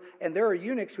from birth, and there are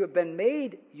eunuchs who have been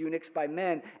made eunuchs by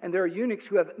men, and there are eunuchs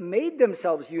who have made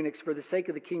themselves eunuchs for the sake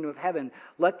of the kingdom of heaven.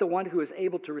 Let the one who is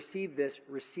able to receive this,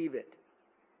 receive it."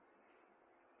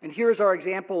 And here's our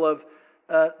example of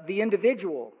the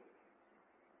individual.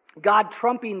 God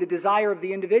trumping the desire of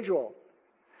the individual.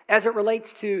 As it relates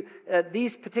to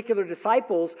these particular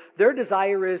disciples, their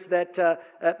desire is that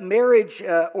marriage,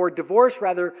 or divorce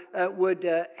rather, would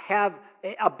have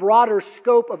a broader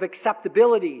scope of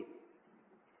acceptability.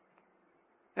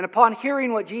 And upon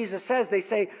hearing what Jesus says, they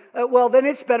say, well, then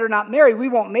it's better not marry. We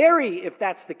won't marry if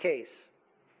that's the case.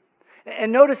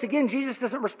 And notice again, Jesus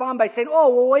doesn't respond by saying,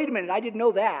 oh, well, wait a minute, I didn't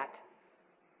know that.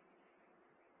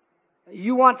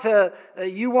 You want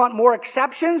more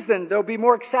exceptions? Then there'll be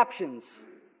more exceptions.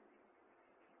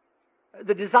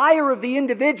 The desire of the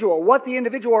individual, what the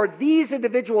individual or these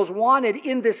individuals wanted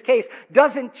in this case,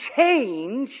 doesn't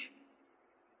change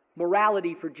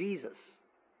morality for Jesus.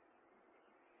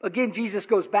 Again, Jesus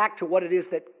goes back to what it is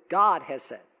that God has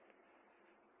said.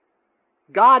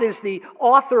 God is the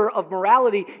author of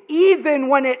morality, even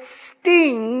when it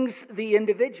stings the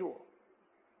individual,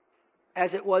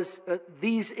 as it was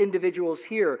these individuals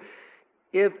here.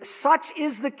 If such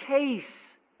is the case,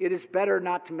 it is better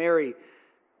not to marry.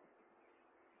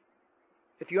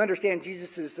 If you understand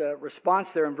Jesus' response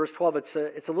there in verse 12,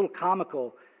 it's a little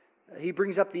comical. He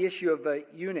brings up the issue of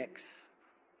eunuchs.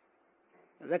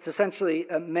 That's essentially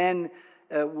men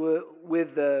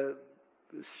with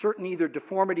certain either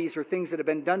deformities or things that have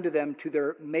been done to them to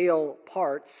their male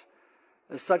parts,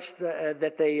 such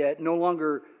that they no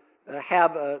longer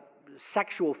have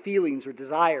sexual feelings or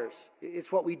desires.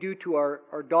 It's what we do to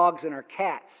our dogs and our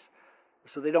cats,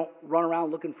 so they don't run around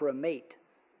looking for a mate.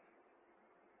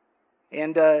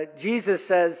 And Jesus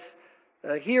says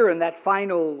here in that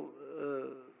final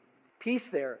piece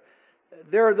there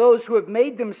are those who have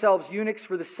made themselves eunuchs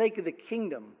for the sake of the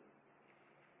kingdom.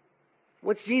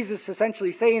 What's Jesus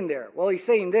essentially saying there? Well, he's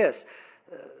saying this.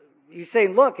 He's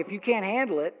saying, look, if you can't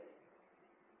handle it,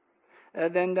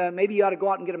 then maybe you ought to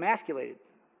go out and get emasculated.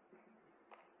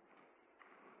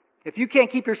 If you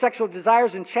can't keep your sexual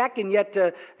desires in check, and yet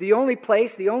the only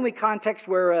context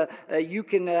where you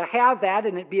can have that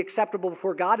and it be acceptable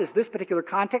before God is this particular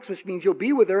context, which means you'll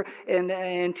be with her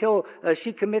until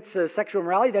she commits sexual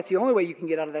immorality. That's the only way you can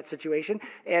get out of that situation.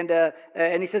 And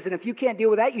he says, and if you can't deal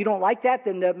with that, you don't like that,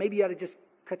 then maybe you ought to just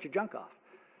cut your junk off.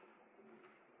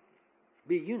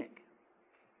 Be a eunuch.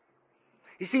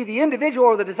 You see, the individual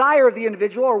or the desire of the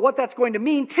individual or what that's going to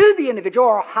mean to the individual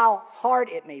or how hard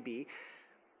it may be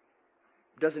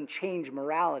doesn't change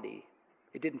morality.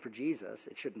 It didn't for Jesus.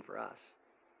 It shouldn't for us.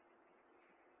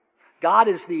 God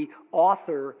is the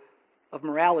author of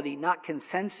morality, not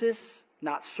consensus,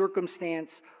 not circumstance,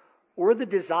 or the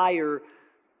desire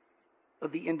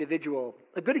of the individual.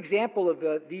 A good example of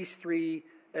these three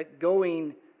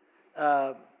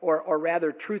or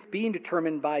rather truth being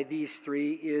determined by these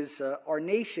three is our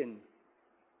nation.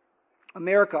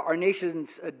 America, our nation's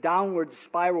downward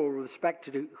spiral with respect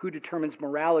to who determines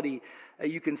morality.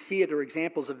 You can see it or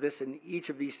examples of this in each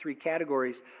of these three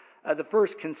categories. The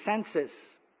first, consensus.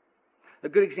 A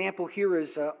good example here is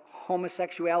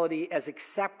homosexuality as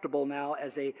acceptable now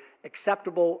as a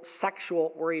acceptable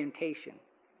sexual orientation.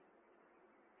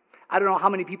 I don't know how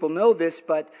many people know this,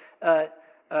 but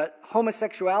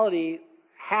homosexuality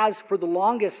has for the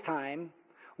longest time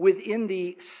within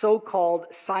the so-called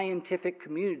scientific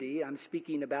community, I'm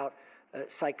speaking about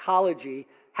psychology,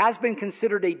 has been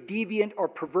considered a deviant or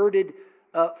perverted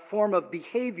form of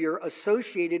behavior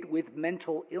associated with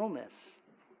mental illness.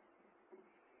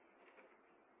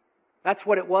 That's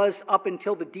what it was up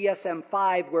until the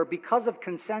DSM-5, where because of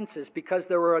consensus, because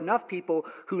there were enough people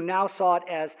who now saw it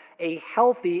as a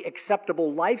healthy,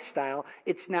 acceptable lifestyle,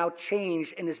 it's now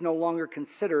changed and is no longer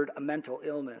considered a mental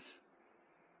illness.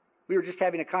 We were just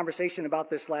having a conversation about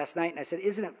this last night, and I said,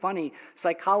 isn't it funny?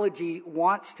 Psychology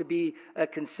wants to be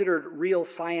considered real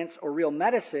science or real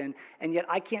medicine, and yet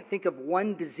I can't think of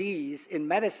one disease in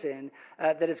medicine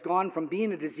that has gone from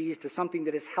being a disease to something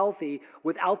that is healthy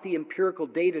without the empirical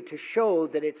data to show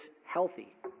that it's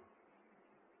healthy.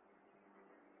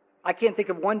 I can't think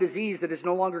of one disease that is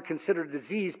no longer considered a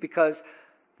disease because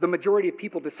the majority of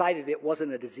people decided it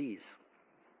wasn't a disease.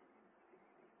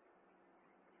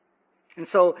 And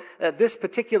so this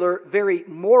particular very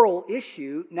moral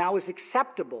issue now is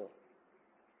acceptable.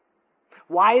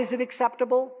 Why is it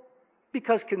acceptable?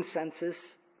 Because consensus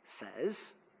says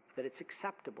that it's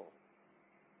acceptable.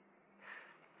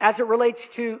 As it relates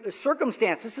to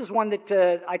circumstance, this is one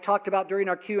that I talked about during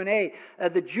our Q&A,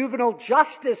 the juvenile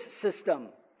justice system,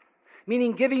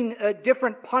 meaning giving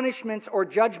different punishments or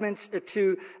judgments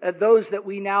to those that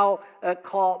we now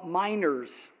call minors.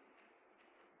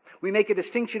 We make a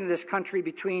distinction in this country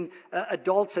between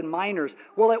adults and minors.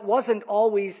 Well, it wasn't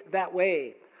always that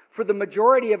way. For the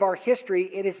majority of our history,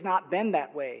 it has not been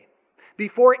that way.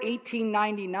 Before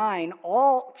 1899,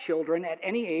 all children at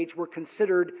any age were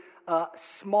considered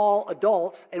small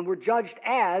adults and were judged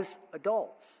as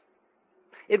adults.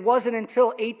 It wasn't until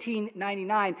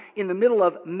 1899, in the middle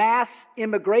of mass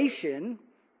immigration,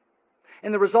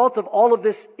 and the result of all of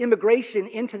this immigration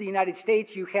into the United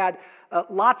States, you had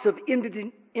lots of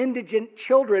indigent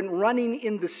children running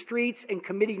in the streets and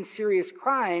committing serious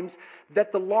crimes,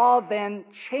 that the law then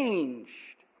changed.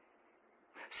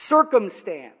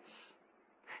 Circumstance.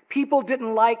 People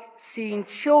didn't like seeing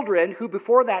children who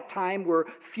before that time were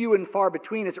few and far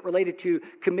between as it related to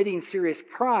committing serious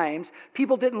crimes.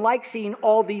 People didn't like seeing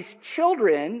all these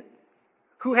children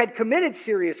who had committed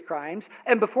serious crimes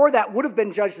and before that would have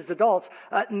been judged as adults,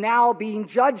 now being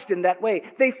judged in that way.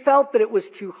 They felt that it was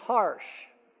too harsh.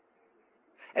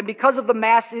 And because of the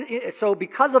mass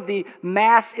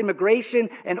immigration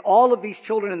and all of these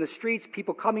children in the streets,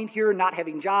 people coming here not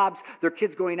having jobs, their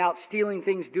kids going out stealing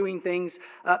things, doing things,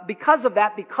 because of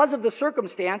that, because of the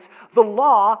circumstance, the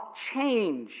law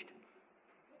changed.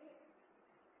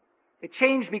 It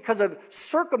changed because of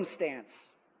circumstance.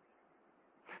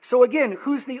 So again,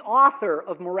 who's the author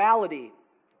of morality?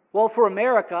 Well, for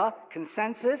America,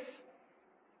 consensus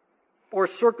or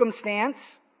circumstance,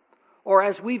 or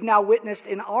as we've now witnessed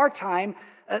in our time,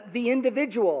 the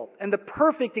individual. And the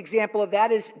perfect example of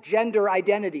that is gender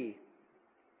identity.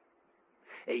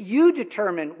 You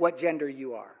determine what gender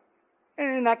you are.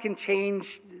 And that can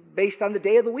change based on the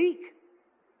day of the week.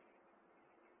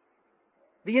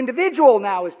 The individual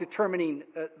now is determining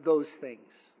those things.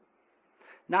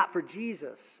 Not for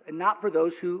Jesus, and not for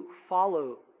those who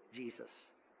follow Jesus.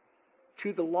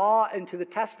 To the law and to the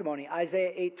testimony,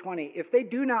 Isaiah 8:20. If they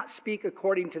do not speak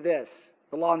according to this,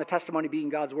 the law and the testimony being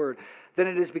God's word, then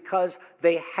it is because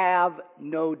they have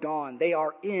no dawn. They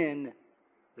are in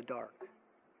the dark.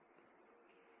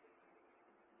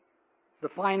 The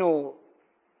final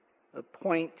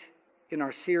point in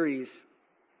our series,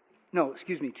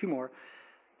 two more.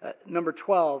 Number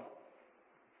 12,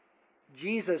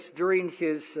 Jesus, during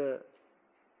his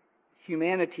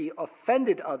humanity,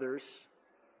 offended others,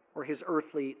 or his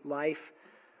earthly life,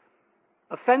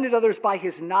 offended others by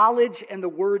his knowledge and the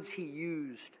words he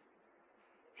used.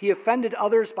 He offended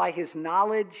others by his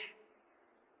knowledge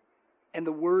and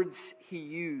the words he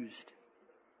used.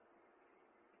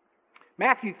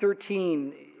 Matthew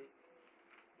 13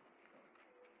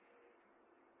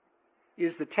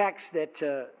 is the text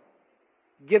that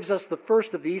gives us the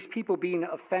first of these, people being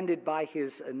offended by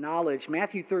his knowledge.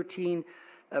 Matthew 13,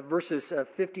 verses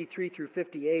 53 through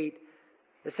 58.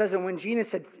 It says, and when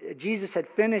Jesus had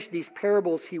finished these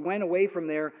parables, he went away from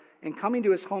there, and coming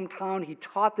to his hometown, he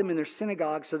taught them in their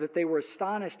synagogue, so that they were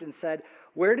astonished and said,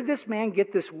 where did this man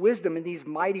get this wisdom and these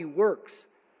mighty works?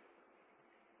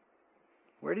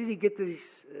 Where did he get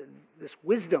this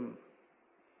wisdom,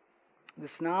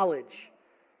 this knowledge?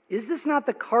 Is this not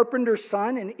the carpenter's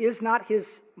son, and is not his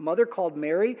mother called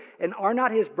Mary? And are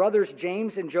not his brothers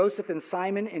James and Joseph and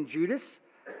Simon and Judas?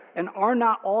 And are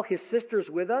not all his sisters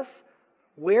with us?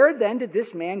 Where then did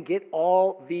this man get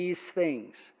all these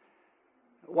things?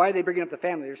 Why are they bringing up the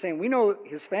family? They're saying, we know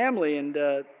his family, and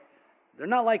they're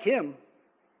not like him.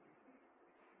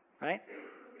 Right?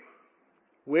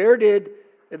 Where did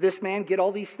this man get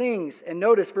all these things? And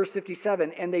notice verse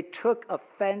 57, and they took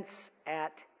offense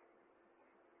at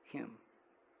him.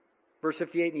 Verse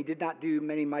 58, and he did not do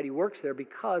many mighty works there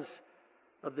because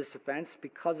of this offense,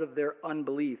 because of their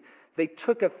unbelief. They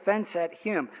took offense at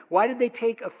him. Why did they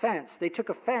take offense? They took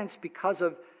offense because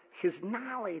of his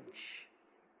knowledge.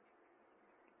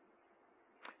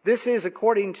 This is,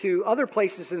 according to other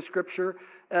places in Scripture,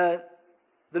 the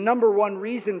number one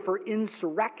reason for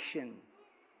insurrection.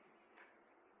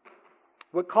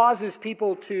 What causes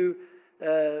people to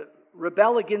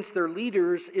rebel against their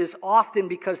leaders is often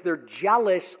because they're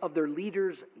jealous of their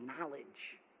leaders' knowledge.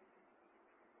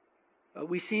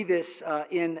 We see this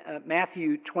in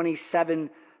Matthew 27,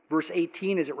 verse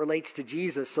 18, as it relates to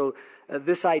Jesus. So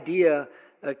this idea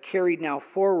carried now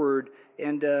forward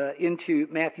and into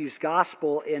Matthew's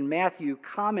gospel, and Matthew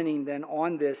commenting then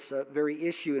on this very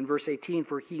issue in verse 18,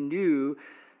 for he knew,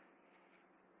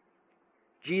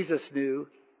 Jesus knew,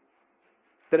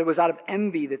 that it was out of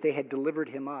envy that they had delivered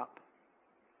him up.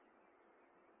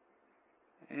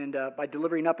 And by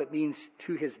delivering up, it means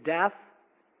to his death.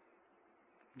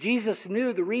 Jesus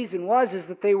knew the reason is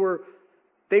that they were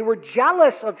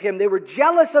jealous of him. They were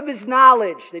jealous of his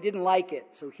knowledge. They didn't like it,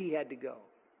 so he had to go.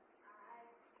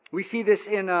 We see this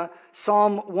in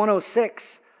Psalm 106.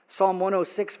 Psalm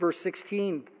 106, verse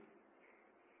 16.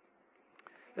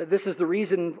 This is the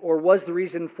reason, or was the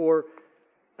reason for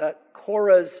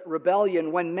Korah's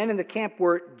rebellion, when men in the camp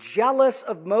were jealous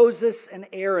of Moses and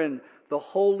Aaron, the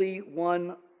Holy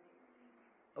One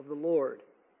of the Lord.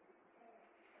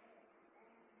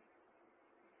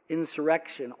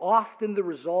 insurrection, often the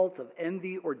result of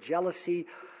envy or jealousy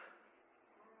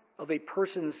of a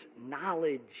person's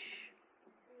knowledge.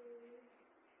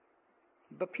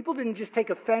 But people didn't just take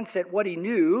offense at what he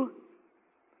knew,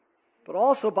 but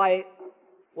also by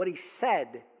what he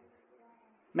said.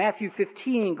 Matthew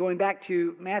 15, going back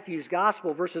to Matthew's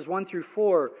Gospel, verses 1 through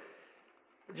 4,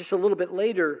 just a little bit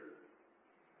later,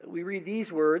 we read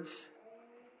these words.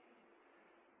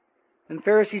 And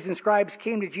Pharisees and scribes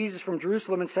came to Jesus from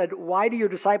Jerusalem and said, "Why do your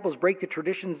disciples break the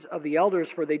traditions of the elders,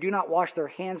 for they do not wash their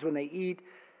hands when they eat?"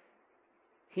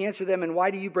 He answered them, "And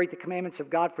why do you break the commandments of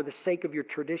God for the sake of your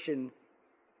tradition?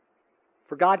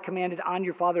 For God commanded, 'Honor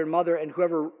your father and mother,' and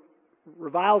whoever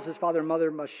reviles his father and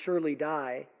mother must surely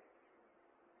die.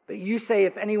 But you say,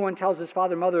 if anyone tells his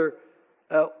father and mother,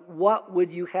 what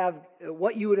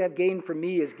you would have gained from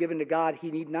me is given to God, he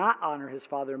need not honor his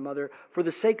father and mother. For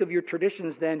the sake of your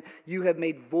traditions, then, you have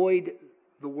made void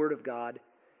the word of God.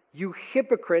 You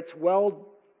hypocrites, well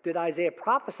did Isaiah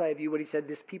prophesy of you when he said,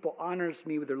 'This people honors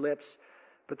me with their lips,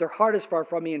 but their heart is far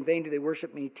from me. In vain do they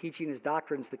worship me, teaching as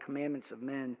doctrines the commandments of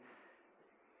men.'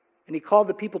 And he called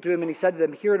the people to him, and he said to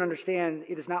them, 'Hear and understand,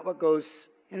 it is not what goes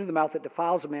into the mouth that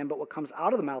defiles a man, but what comes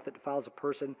out of the mouth that defiles a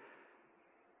person.'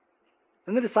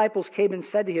 Then the disciples came and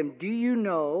said to him, 'Do you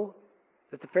know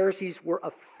that the Pharisees were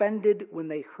offended when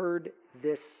they heard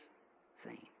this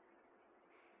saying?'"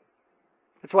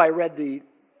 That's why I read the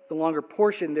longer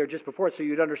portion there just before it, so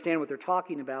you'd understand what they're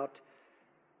talking about.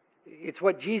 It's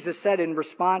what Jesus said in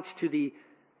response to the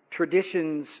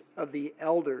traditions of the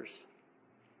elders.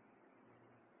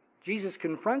 Jesus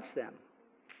confronts them.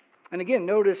 And again,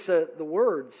 notice the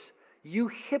words, "You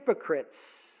hypocrites,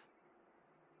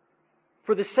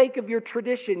 for the sake of your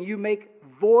tradition, you make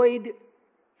void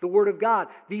the word of God.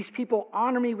 These people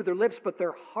honor me with their lips, but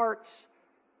their hearts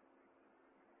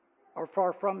are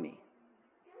far from me."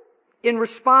 In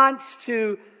response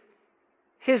to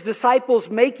his disciples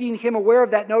making him aware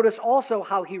of that, notice also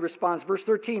how he responds. Verse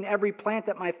 13, "Every plant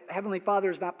that my heavenly Father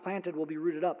has not planted will be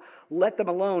rooted up. Let them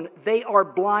alone. They are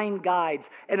blind guides.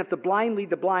 And if the blind lead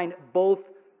the blind, both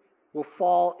will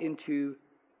fall into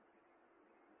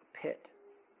a pit."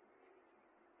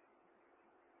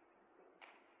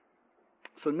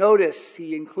 So notice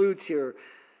he includes here,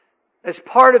 as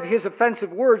part of his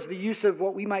offensive words, the use of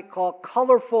what we might call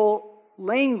colorful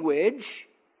language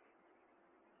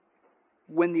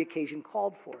when the occasion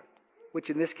called for it, which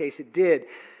in this case it did.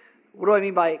 What do I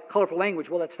mean by colorful language?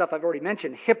 Well, that stuff I've already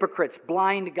mentioned. Hypocrites,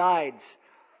 blind guides.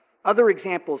 Other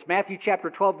examples, Matthew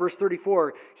chapter 12, verse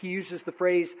 34, he uses the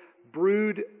phrase,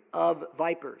 "brood of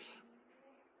vipers."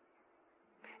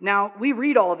 Now, we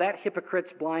read all of that,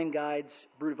 hypocrites, blind guides,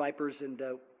 brood of vipers,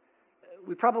 and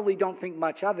we probably don't think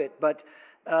much of it, but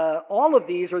all of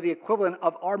these are the equivalent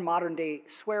of our modern day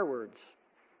swear words.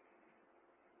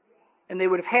 And they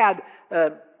would have had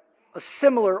a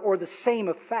similar or the same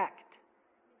effect.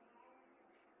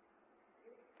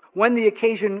 When the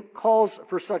occasion calls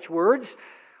for such words,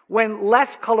 when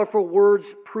less colorful words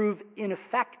prove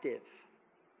ineffective.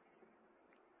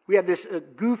 We have this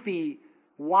goofy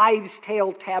wives'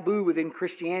 tale taboo within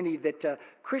Christianity that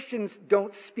Christians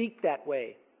don't speak that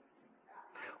way.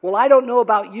 Well, I don't know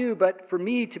about you, but for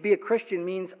me to be a Christian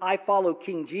means I follow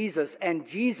King Jesus. And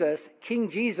King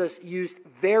Jesus used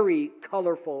very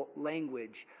colorful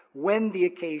language when the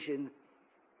occasion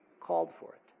called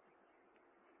for it.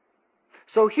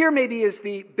 So here maybe is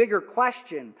the bigger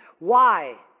question.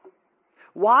 Why?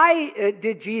 Why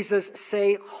did Jesus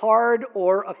say hard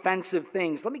or offensive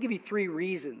things? Let me give you 3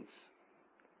 reasons.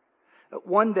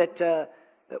 One that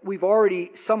we've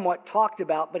already somewhat talked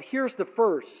about, but here's the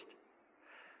first.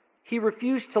 He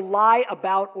refused to lie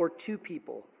about or to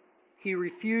people. He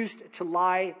refused to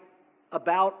lie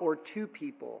about or to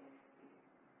people.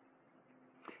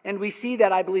 And we see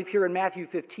that, I believe, here in Matthew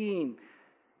 15.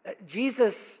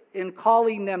 Jesus, in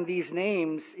calling them these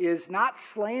names, is not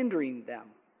slandering them.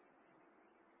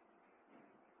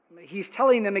 He's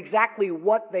telling them exactly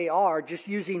what they are, just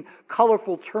using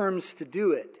colorful terms to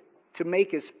do it, to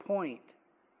make his point.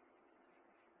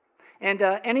 And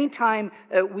anytime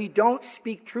we don't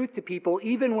speak truth to people,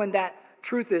 even when that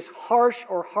truth is harsh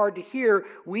or hard to hear,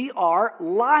 we are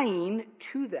lying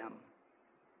to them.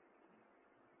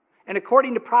 And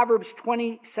according to Proverbs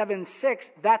 27:6,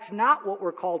 that's not what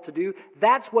we're called to do.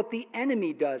 That's what the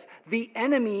enemy does. The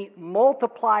enemy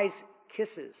multiplies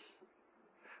kisses.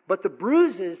 But the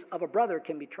bruises of a brother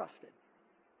can be trusted.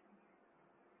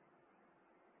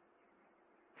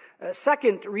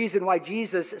 Second reason why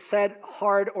Jesus said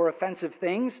hard or offensive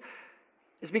things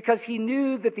is because he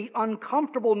knew that the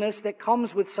uncomfortableness that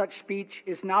comes with such speech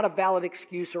is not a valid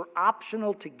excuse or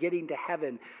optional to getting to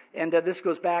heaven. And this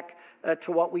goes back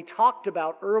to what we talked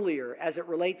about earlier as it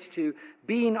relates to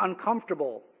being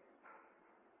uncomfortable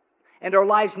and our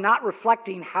lives not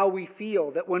reflecting how we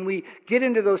feel. That when we get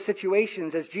into those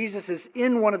situations, as Jesus is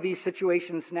in one of these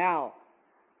situations now,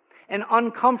 an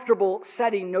uncomfortable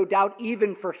setting, no doubt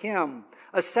even for him,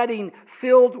 a setting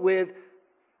filled with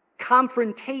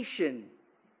confrontation.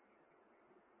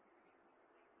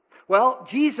 Well,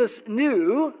 Jesus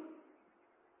knew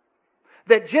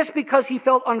that just because he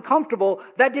felt uncomfortable,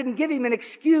 that didn't give him an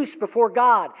excuse before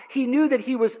God. He knew that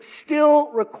he was still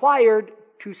required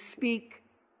to speak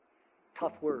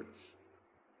tough words.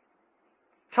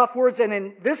 Tough words, and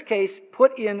in this case,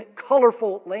 put in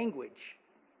colorful language.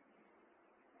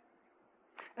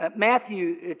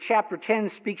 Matthew chapter 10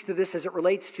 speaks to this as it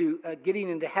relates to getting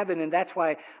into heaven, and that's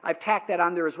why I've tacked that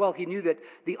on there as well. He knew that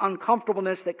the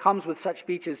uncomfortableness that comes with such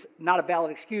speech is not a valid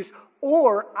excuse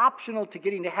or optional to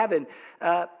getting to heaven.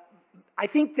 I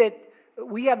think that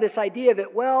we have this idea that,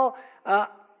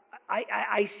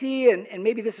 I see, and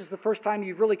maybe this is the first time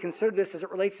you've really considered this as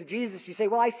it relates to Jesus. You say,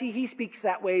 well, I see he speaks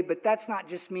that way, but that's not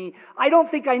just me. I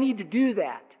don't think I need to do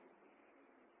that.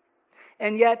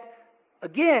 And yet,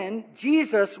 again,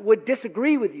 Jesus would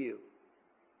disagree with you.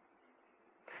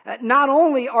 Not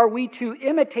only are we to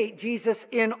imitate Jesus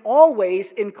in all ways,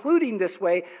 including this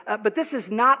way, but this is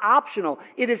not optional.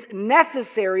 It is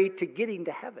necessary to getting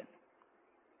to heaven.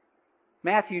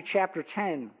 Matthew chapter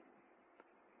 10.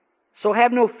 So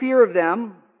have no fear of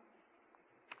them.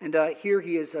 And here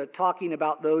he is talking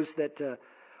about those that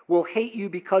will hate you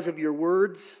because of your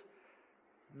words,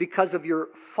 because of your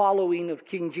following of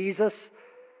King Jesus.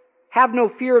 Have no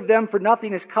fear of them, for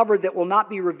nothing is covered that will not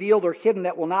be revealed, or hidden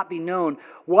that will not be known.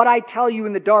 What I tell you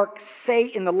in the dark, say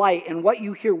in the light, and what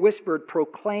you hear whispered,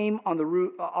 proclaim on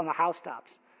the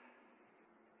housetops.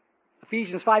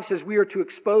 Ephesians 5 says we are to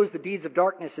expose the deeds of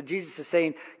darkness, and Jesus is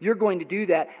saying you're going to do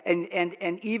that, and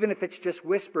even if it's just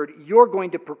whispered, you're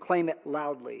going to proclaim it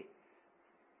loudly.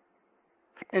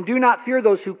 And do not fear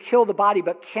those who kill the body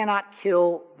but cannot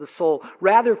kill the soul.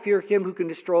 Rather fear him who can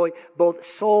destroy both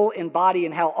soul and body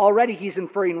in hell. Already he's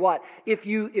inferring what? If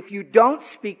you don't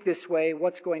speak this way,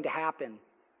 what's going to happen?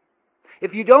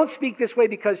 If you don't speak this way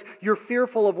because you're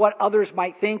fearful of what others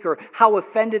might think or how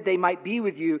offended they might be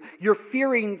with you, you're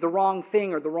fearing the wrong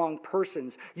thing or the wrong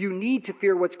persons. You need to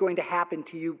fear what's going to happen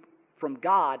to you from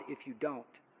God if you don't.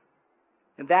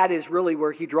 And that is really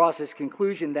where he draws his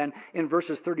conclusion then in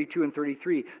verses 32 and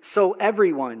 33. So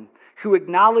everyone who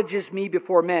acknowledges me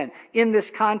before men, in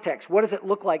this context, what does it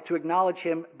look like to acknowledge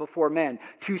him before men?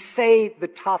 To say the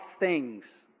tough things.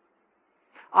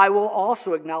 I will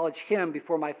also acknowledge him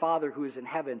before my Father who is in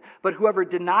heaven. But whoever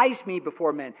denies me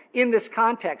before men, in this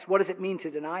context, what does it mean to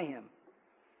deny him?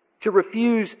 To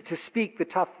refuse to speak the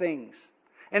tough things.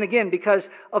 And again, because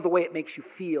of the way it makes you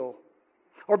feel.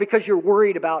 Or because you're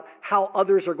worried about how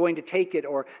others are going to take it,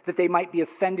 or that they might be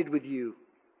offended with you.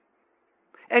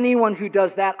 Anyone who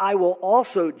does that, I will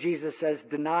also, Jesus says,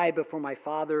 deny before my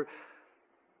Father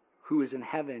who is in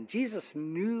heaven. Jesus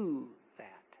knew that.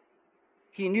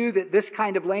 He knew that this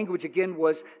kind of language, again,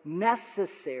 was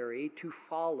necessary to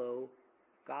follow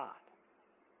God.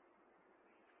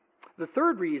 The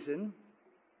third reason,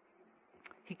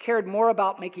 he cared more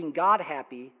about making God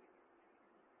happy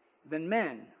than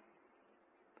men.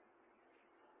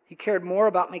 He cared more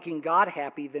about making God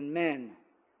happy than men.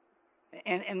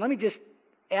 And let me just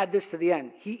add this to the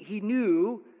end. He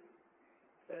knew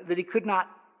that he could not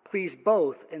please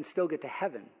both and still get to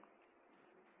heaven.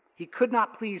 He could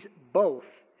not please both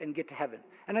and get to heaven.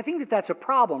 And I think that that's a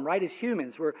problem, right, as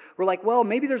humans. We're like, well,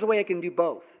 maybe there's a way I can do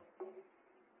both.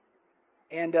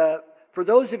 And for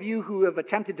those of you who have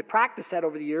attempted to practice that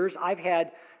over the years, I've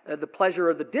had the pleasure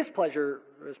or the displeasure,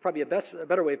 is probably a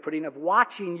better way of putting it, of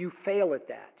watching you fail at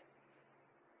that.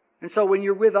 And so when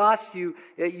you're with us, you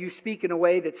speak in a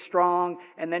way that's strong,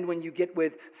 and then when you get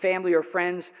with family or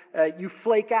friends, you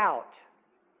flake out.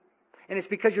 And it's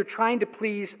because you're trying to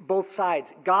please both sides,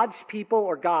 God's people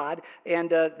or God, and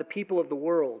the people of the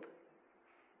world.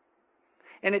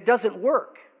 And it doesn't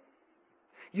work.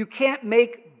 You can't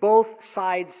make both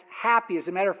sides happy. As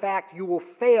a matter of fact, you will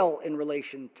fail in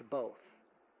relation to both.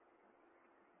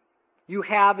 You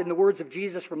have, in the words of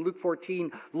Jesus from Luke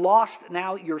 14, lost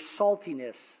now your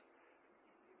saltiness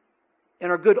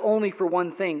and are good only for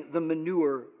one thing, the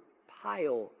manure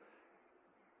pile.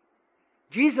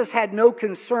 Jesus had no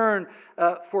concern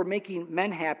for making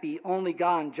men happy, only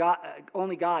God.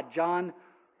 John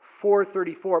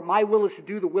 4:34. My will is to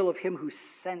do the will of him who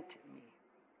sent me.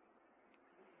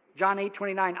 John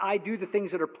 8:29, I do the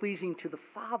things that are pleasing to the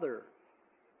Father.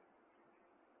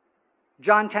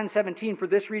 John 10:17, for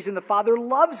this reason the Father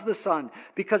loves the Son,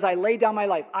 because I lay down my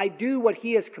life. I do what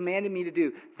He has commanded me to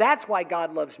do. That's why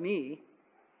God loves me.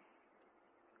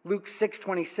 Luke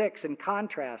 6:26, in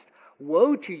contrast,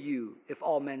 woe to you if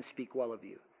all men speak well of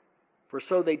you, for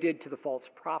so they did to the false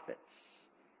prophets.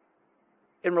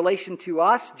 In relation to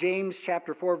us, James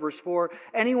chapter 4, verse 4,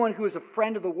 anyone who is a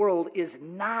friend of the world is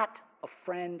not a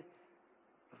friend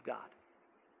of God.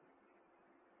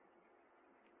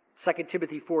 2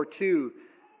 Timothy 4:2,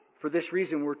 for this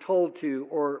reason we're told to,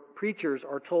 or preachers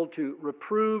are told to,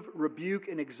 reprove, rebuke,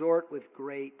 and exhort with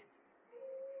great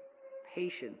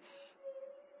patience.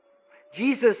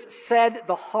 Jesus said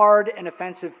the hard and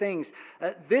offensive things.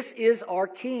 This is our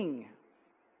King.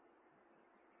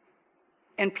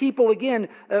 And people, again,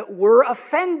 were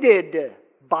offended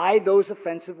by those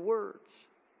offensive words.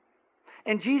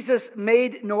 And Jesus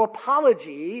made no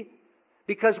apology,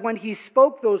 because when He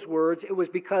spoke those words, it was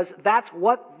because that's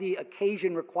what the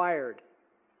occasion required.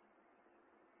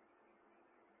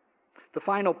 The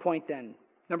final point then,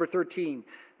 number 13,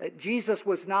 Jesus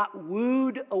was not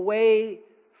wooed away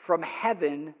from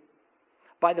heaven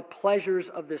by the pleasures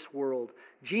of this world.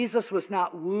 Jesus was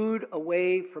not wooed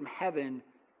away from heaven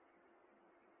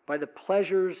by the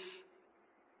pleasures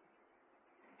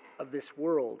of this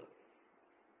world.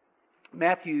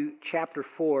 Matthew chapter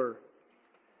 4.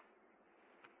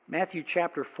 Matthew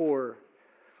chapter 4.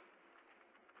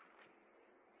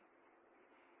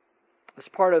 As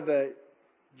part of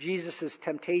Jesus'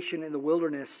 temptation in the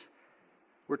wilderness,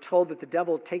 we're told that the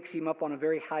devil takes Him up on a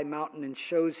very high mountain and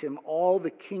shows Him all the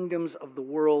kingdoms of the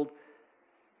world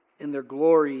in their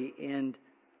glory. And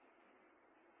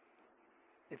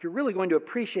if you're really going to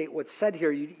appreciate what's said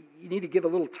here, you need to give a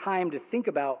little time to think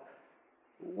about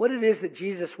what it is that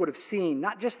Jesus would have seen.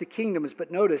 Not just the kingdoms, but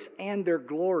notice, and their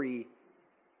glory.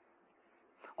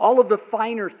 All of the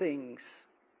finer things.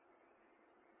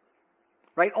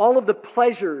 Right? All of the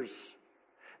pleasures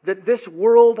that this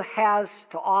world has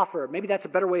to offer. Maybe that's a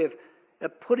better way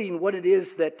of putting what it is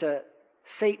that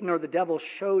Satan or the devil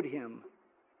showed him.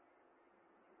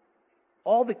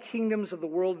 All the kingdoms of the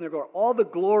world and their glory, all the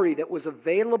glory that was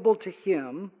available to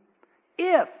him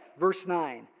if, verse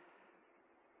 9,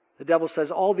 the devil says,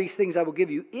 all these things I will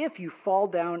give you if you fall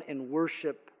down and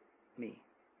worship me.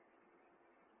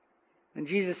 And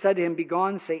Jesus said to him,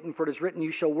 begone, Satan, for it is written,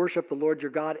 you shall worship the Lord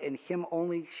your God, and Him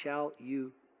only shall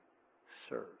you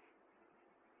serve.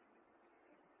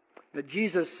 But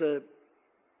Jesus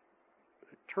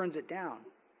turns it down.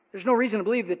 There's no reason to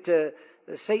believe that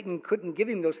Satan couldn't give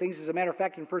him those things. As a matter of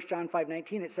fact, in 1 John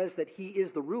 5:19, it says that he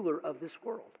is the ruler of this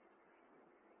world.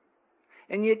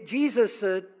 And yet Jesus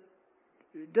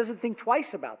doesn't think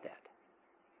twice about that,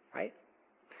 right?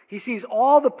 He sees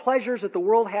all the pleasures that the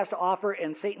world has to offer,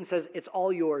 and Satan says, it's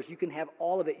all yours. You can have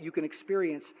all of it. You can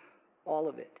experience all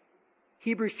of it.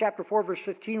 Hebrews chapter 4, verse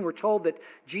 15, we're told that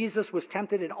Jesus was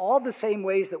tempted in all the same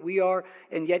ways that we are,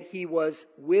 and yet He was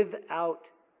without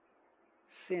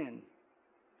sin.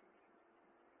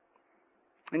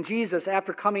 And Jesus,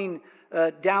 after coming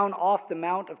down off the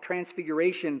Mount of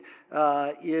Transfiguration,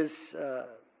 is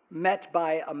met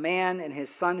by a man and his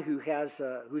son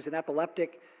who's an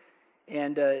epileptic.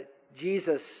 And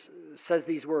Jesus says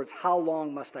these words, how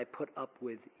long must I put up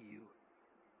with you?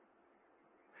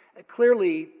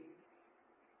 Clearly,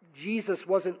 Jesus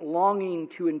wasn't longing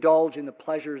to indulge in the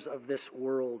pleasures of this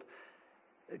world.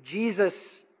 Jesus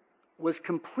was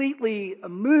completely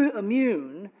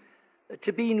immune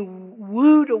to being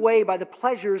wooed away by the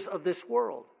pleasures of this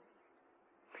world.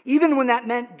 Even when that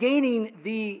meant gaining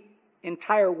the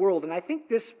entire world. And I think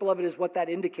this, beloved, is what that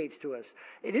indicates to us.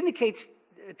 It indicates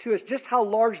to us just how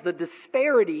large the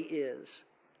disparity is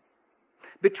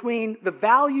between the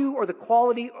value or the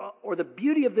quality or the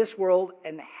beauty of this world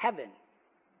and heaven.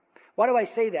 Why do I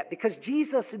say that? Because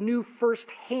Jesus knew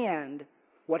firsthand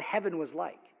what heaven was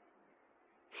like.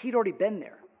 He'd already been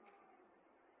there.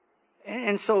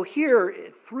 And so here,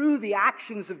 through the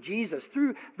actions of Jesus,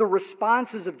 through the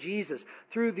responses of Jesus,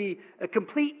 through the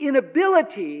complete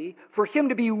inability for Him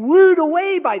to be wooed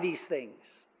away by these things,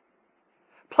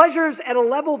 pleasures at a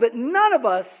level that none of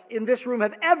us in this room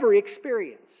have ever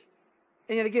experienced.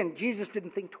 And yet again, Jesus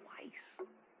didn't think twice.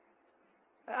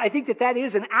 I think that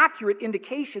is an accurate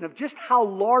indication of just how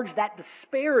large that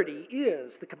disparity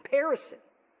is, the comparison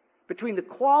between the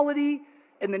quality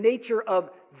and the nature of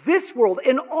this world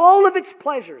and all of its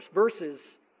pleasures versus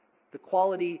the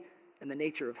quality and the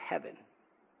nature of heaven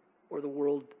or the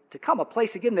world to come. A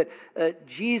place, again, that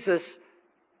Jesus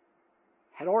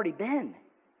had already been.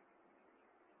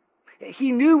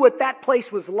 He knew what that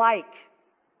place was like.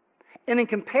 And in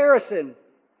comparison,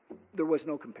 there was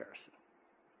no comparison.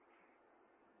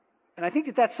 And I think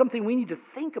that that's something we need to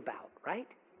think about, right?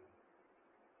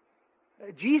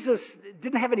 Jesus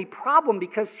didn't have any problem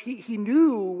because he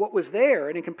knew what was there.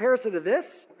 And in comparison to this,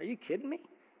 are you kidding me?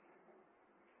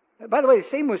 By the way, the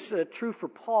same was true for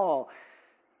Paul.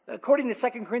 According to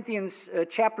 2 Corinthians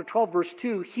chapter 12, verse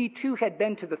 2, he too had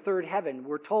been to the third heaven.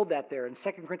 We're told that there in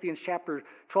 2 Corinthians chapter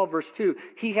 12, verse 2.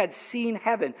 He had seen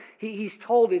heaven. He's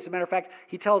told, as a matter of fact,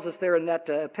 he tells us there in that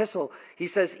epistle, he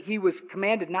says he was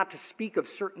commanded not to speak of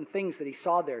certain things that he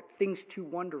saw there, things too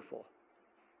wonderful.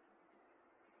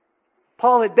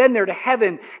 Paul had been there to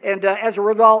heaven, and as a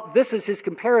result, this is his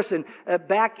comparison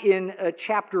back in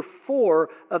chapter 4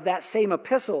 of that same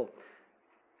epistle.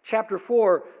 Chapter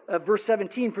 4, verse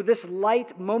 17, for this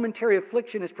light momentary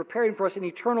affliction is preparing for us an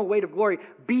eternal weight of glory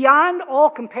beyond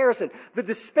all comparison. The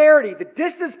disparity, the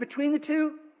distance between the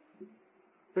two,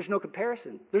 there's no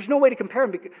comparison. There's no way to compare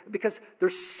them because they're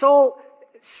so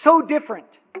different.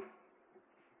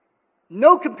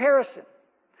 No comparison.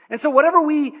 And so whatever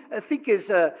we think is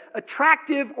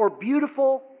attractive or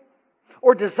beautiful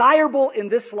or desirable in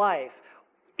this life,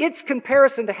 its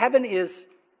comparison to heaven is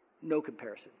no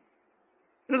comparison.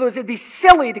 In other words, it'd be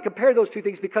silly to compare those two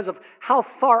things because of how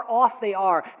far off they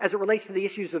are as it relates to the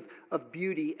issues of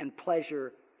beauty and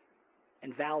pleasure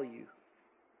and value.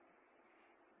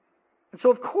 And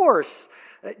so, of course,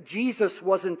 Jesus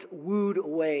wasn't wooed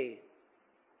away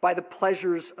by the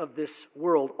pleasures of this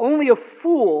world. Only a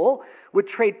fool would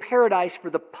trade paradise for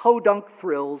the podunk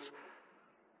thrills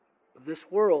of this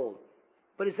world.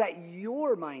 But is that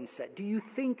your mindset? Do you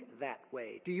think that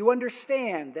way? Do you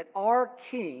understand that our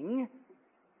King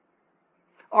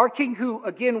who,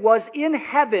 again, was in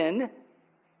heaven,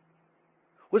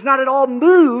 was not at all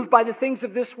moved by the things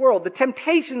of this world? The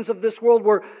temptations of this world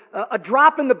were a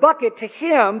drop in the bucket to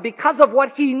him because of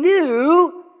what he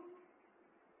knew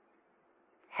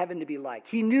heaven to be like.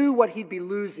 He knew what he'd be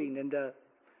losing, and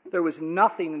there was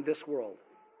nothing in this world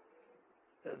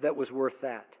that was worth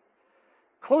that.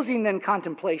 Closing then,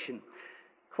 contemplation.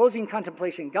 Closing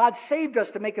contemplation. God saved us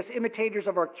to make us imitators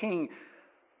of our King.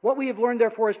 What we have learned,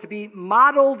 therefore, is to be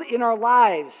modeled in our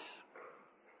lives.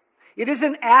 It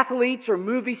isn't athletes or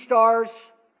movie stars.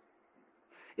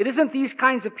 It isn't these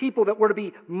kinds of people that we're to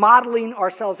be modeling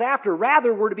ourselves after.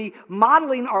 Rather, we're to be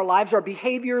modeling our lives, our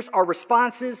behaviors, our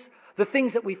responses, the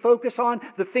things that we focus on,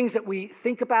 the things that we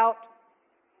think about.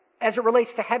 As it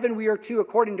relates to heaven, we are to,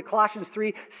 according to Colossians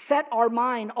 3, set our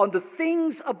mind on the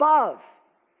things above,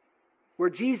 where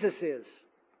Jesus is.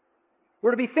 We're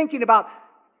to be thinking about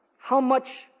how much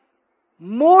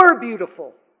more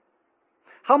beautiful,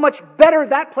 how much better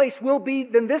that place will be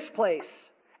than this place.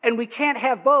 And we can't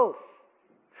have both.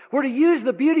 We're to use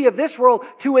the beauty of this world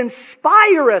to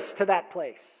inspire us to that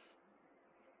place.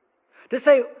 To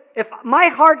say, if my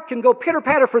heart can go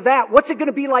pitter-patter for that, what's it going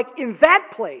to be like in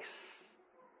that place?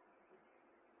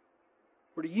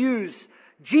 We're to use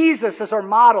Jesus as our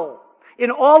model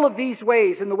in all of these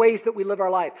ways, in the ways that we live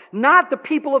our life. Not the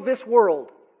people of this world.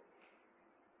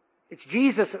 It's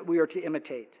Jesus that we are to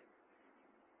imitate.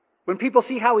 When people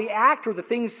see how we act or the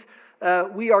things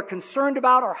we are concerned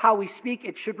about or how we speak,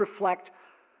 it should reflect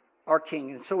our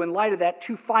King. And so in light of that,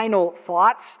 two final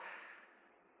thoughts.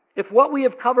 If what we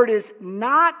have covered is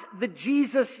not the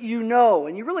Jesus you know,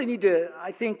 and you really need to,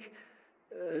 I think,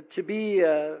 to be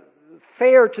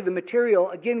fair to the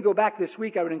material, again, go back this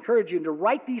week, I would encourage you to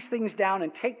write these things down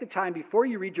and take the time before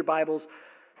you read your Bibles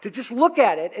to just look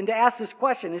at it and to ask this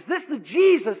question: is this the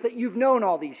Jesus that you've known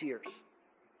all these years?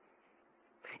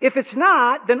 If it's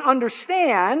not, then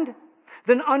understand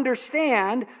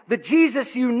the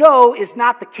Jesus you know is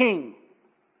not the King.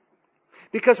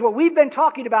 Because what we've been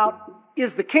talking about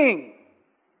is the King.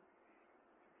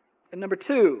 And number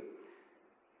two,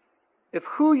 if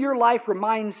who your life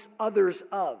reminds others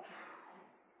of,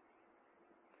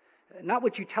 not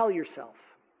what you tell yourself.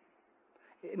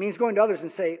 It means going to others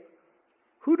and say,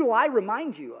 who do I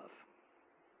remind you of?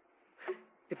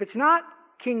 If it's not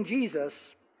King Jesus,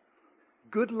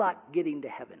 good luck getting to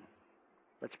heaven.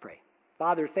 Let's pray.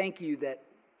 Father, thank you that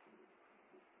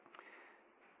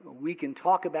we can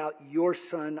talk about your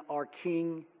Son, our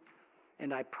King,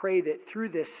 and I pray that through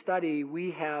this study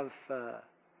we have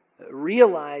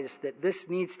realized that this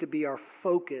needs to be our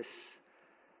focus.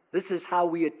 This is how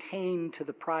we attain to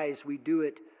the prize. We do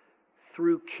it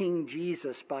through King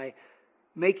Jesus by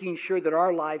making sure that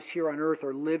our lives here on earth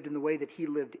are lived in the way that He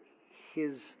lived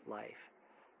His life.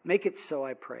 Make it so,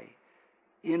 I pray,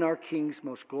 in our King's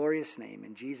most glorious name,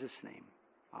 in Jesus' name.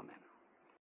 Amen.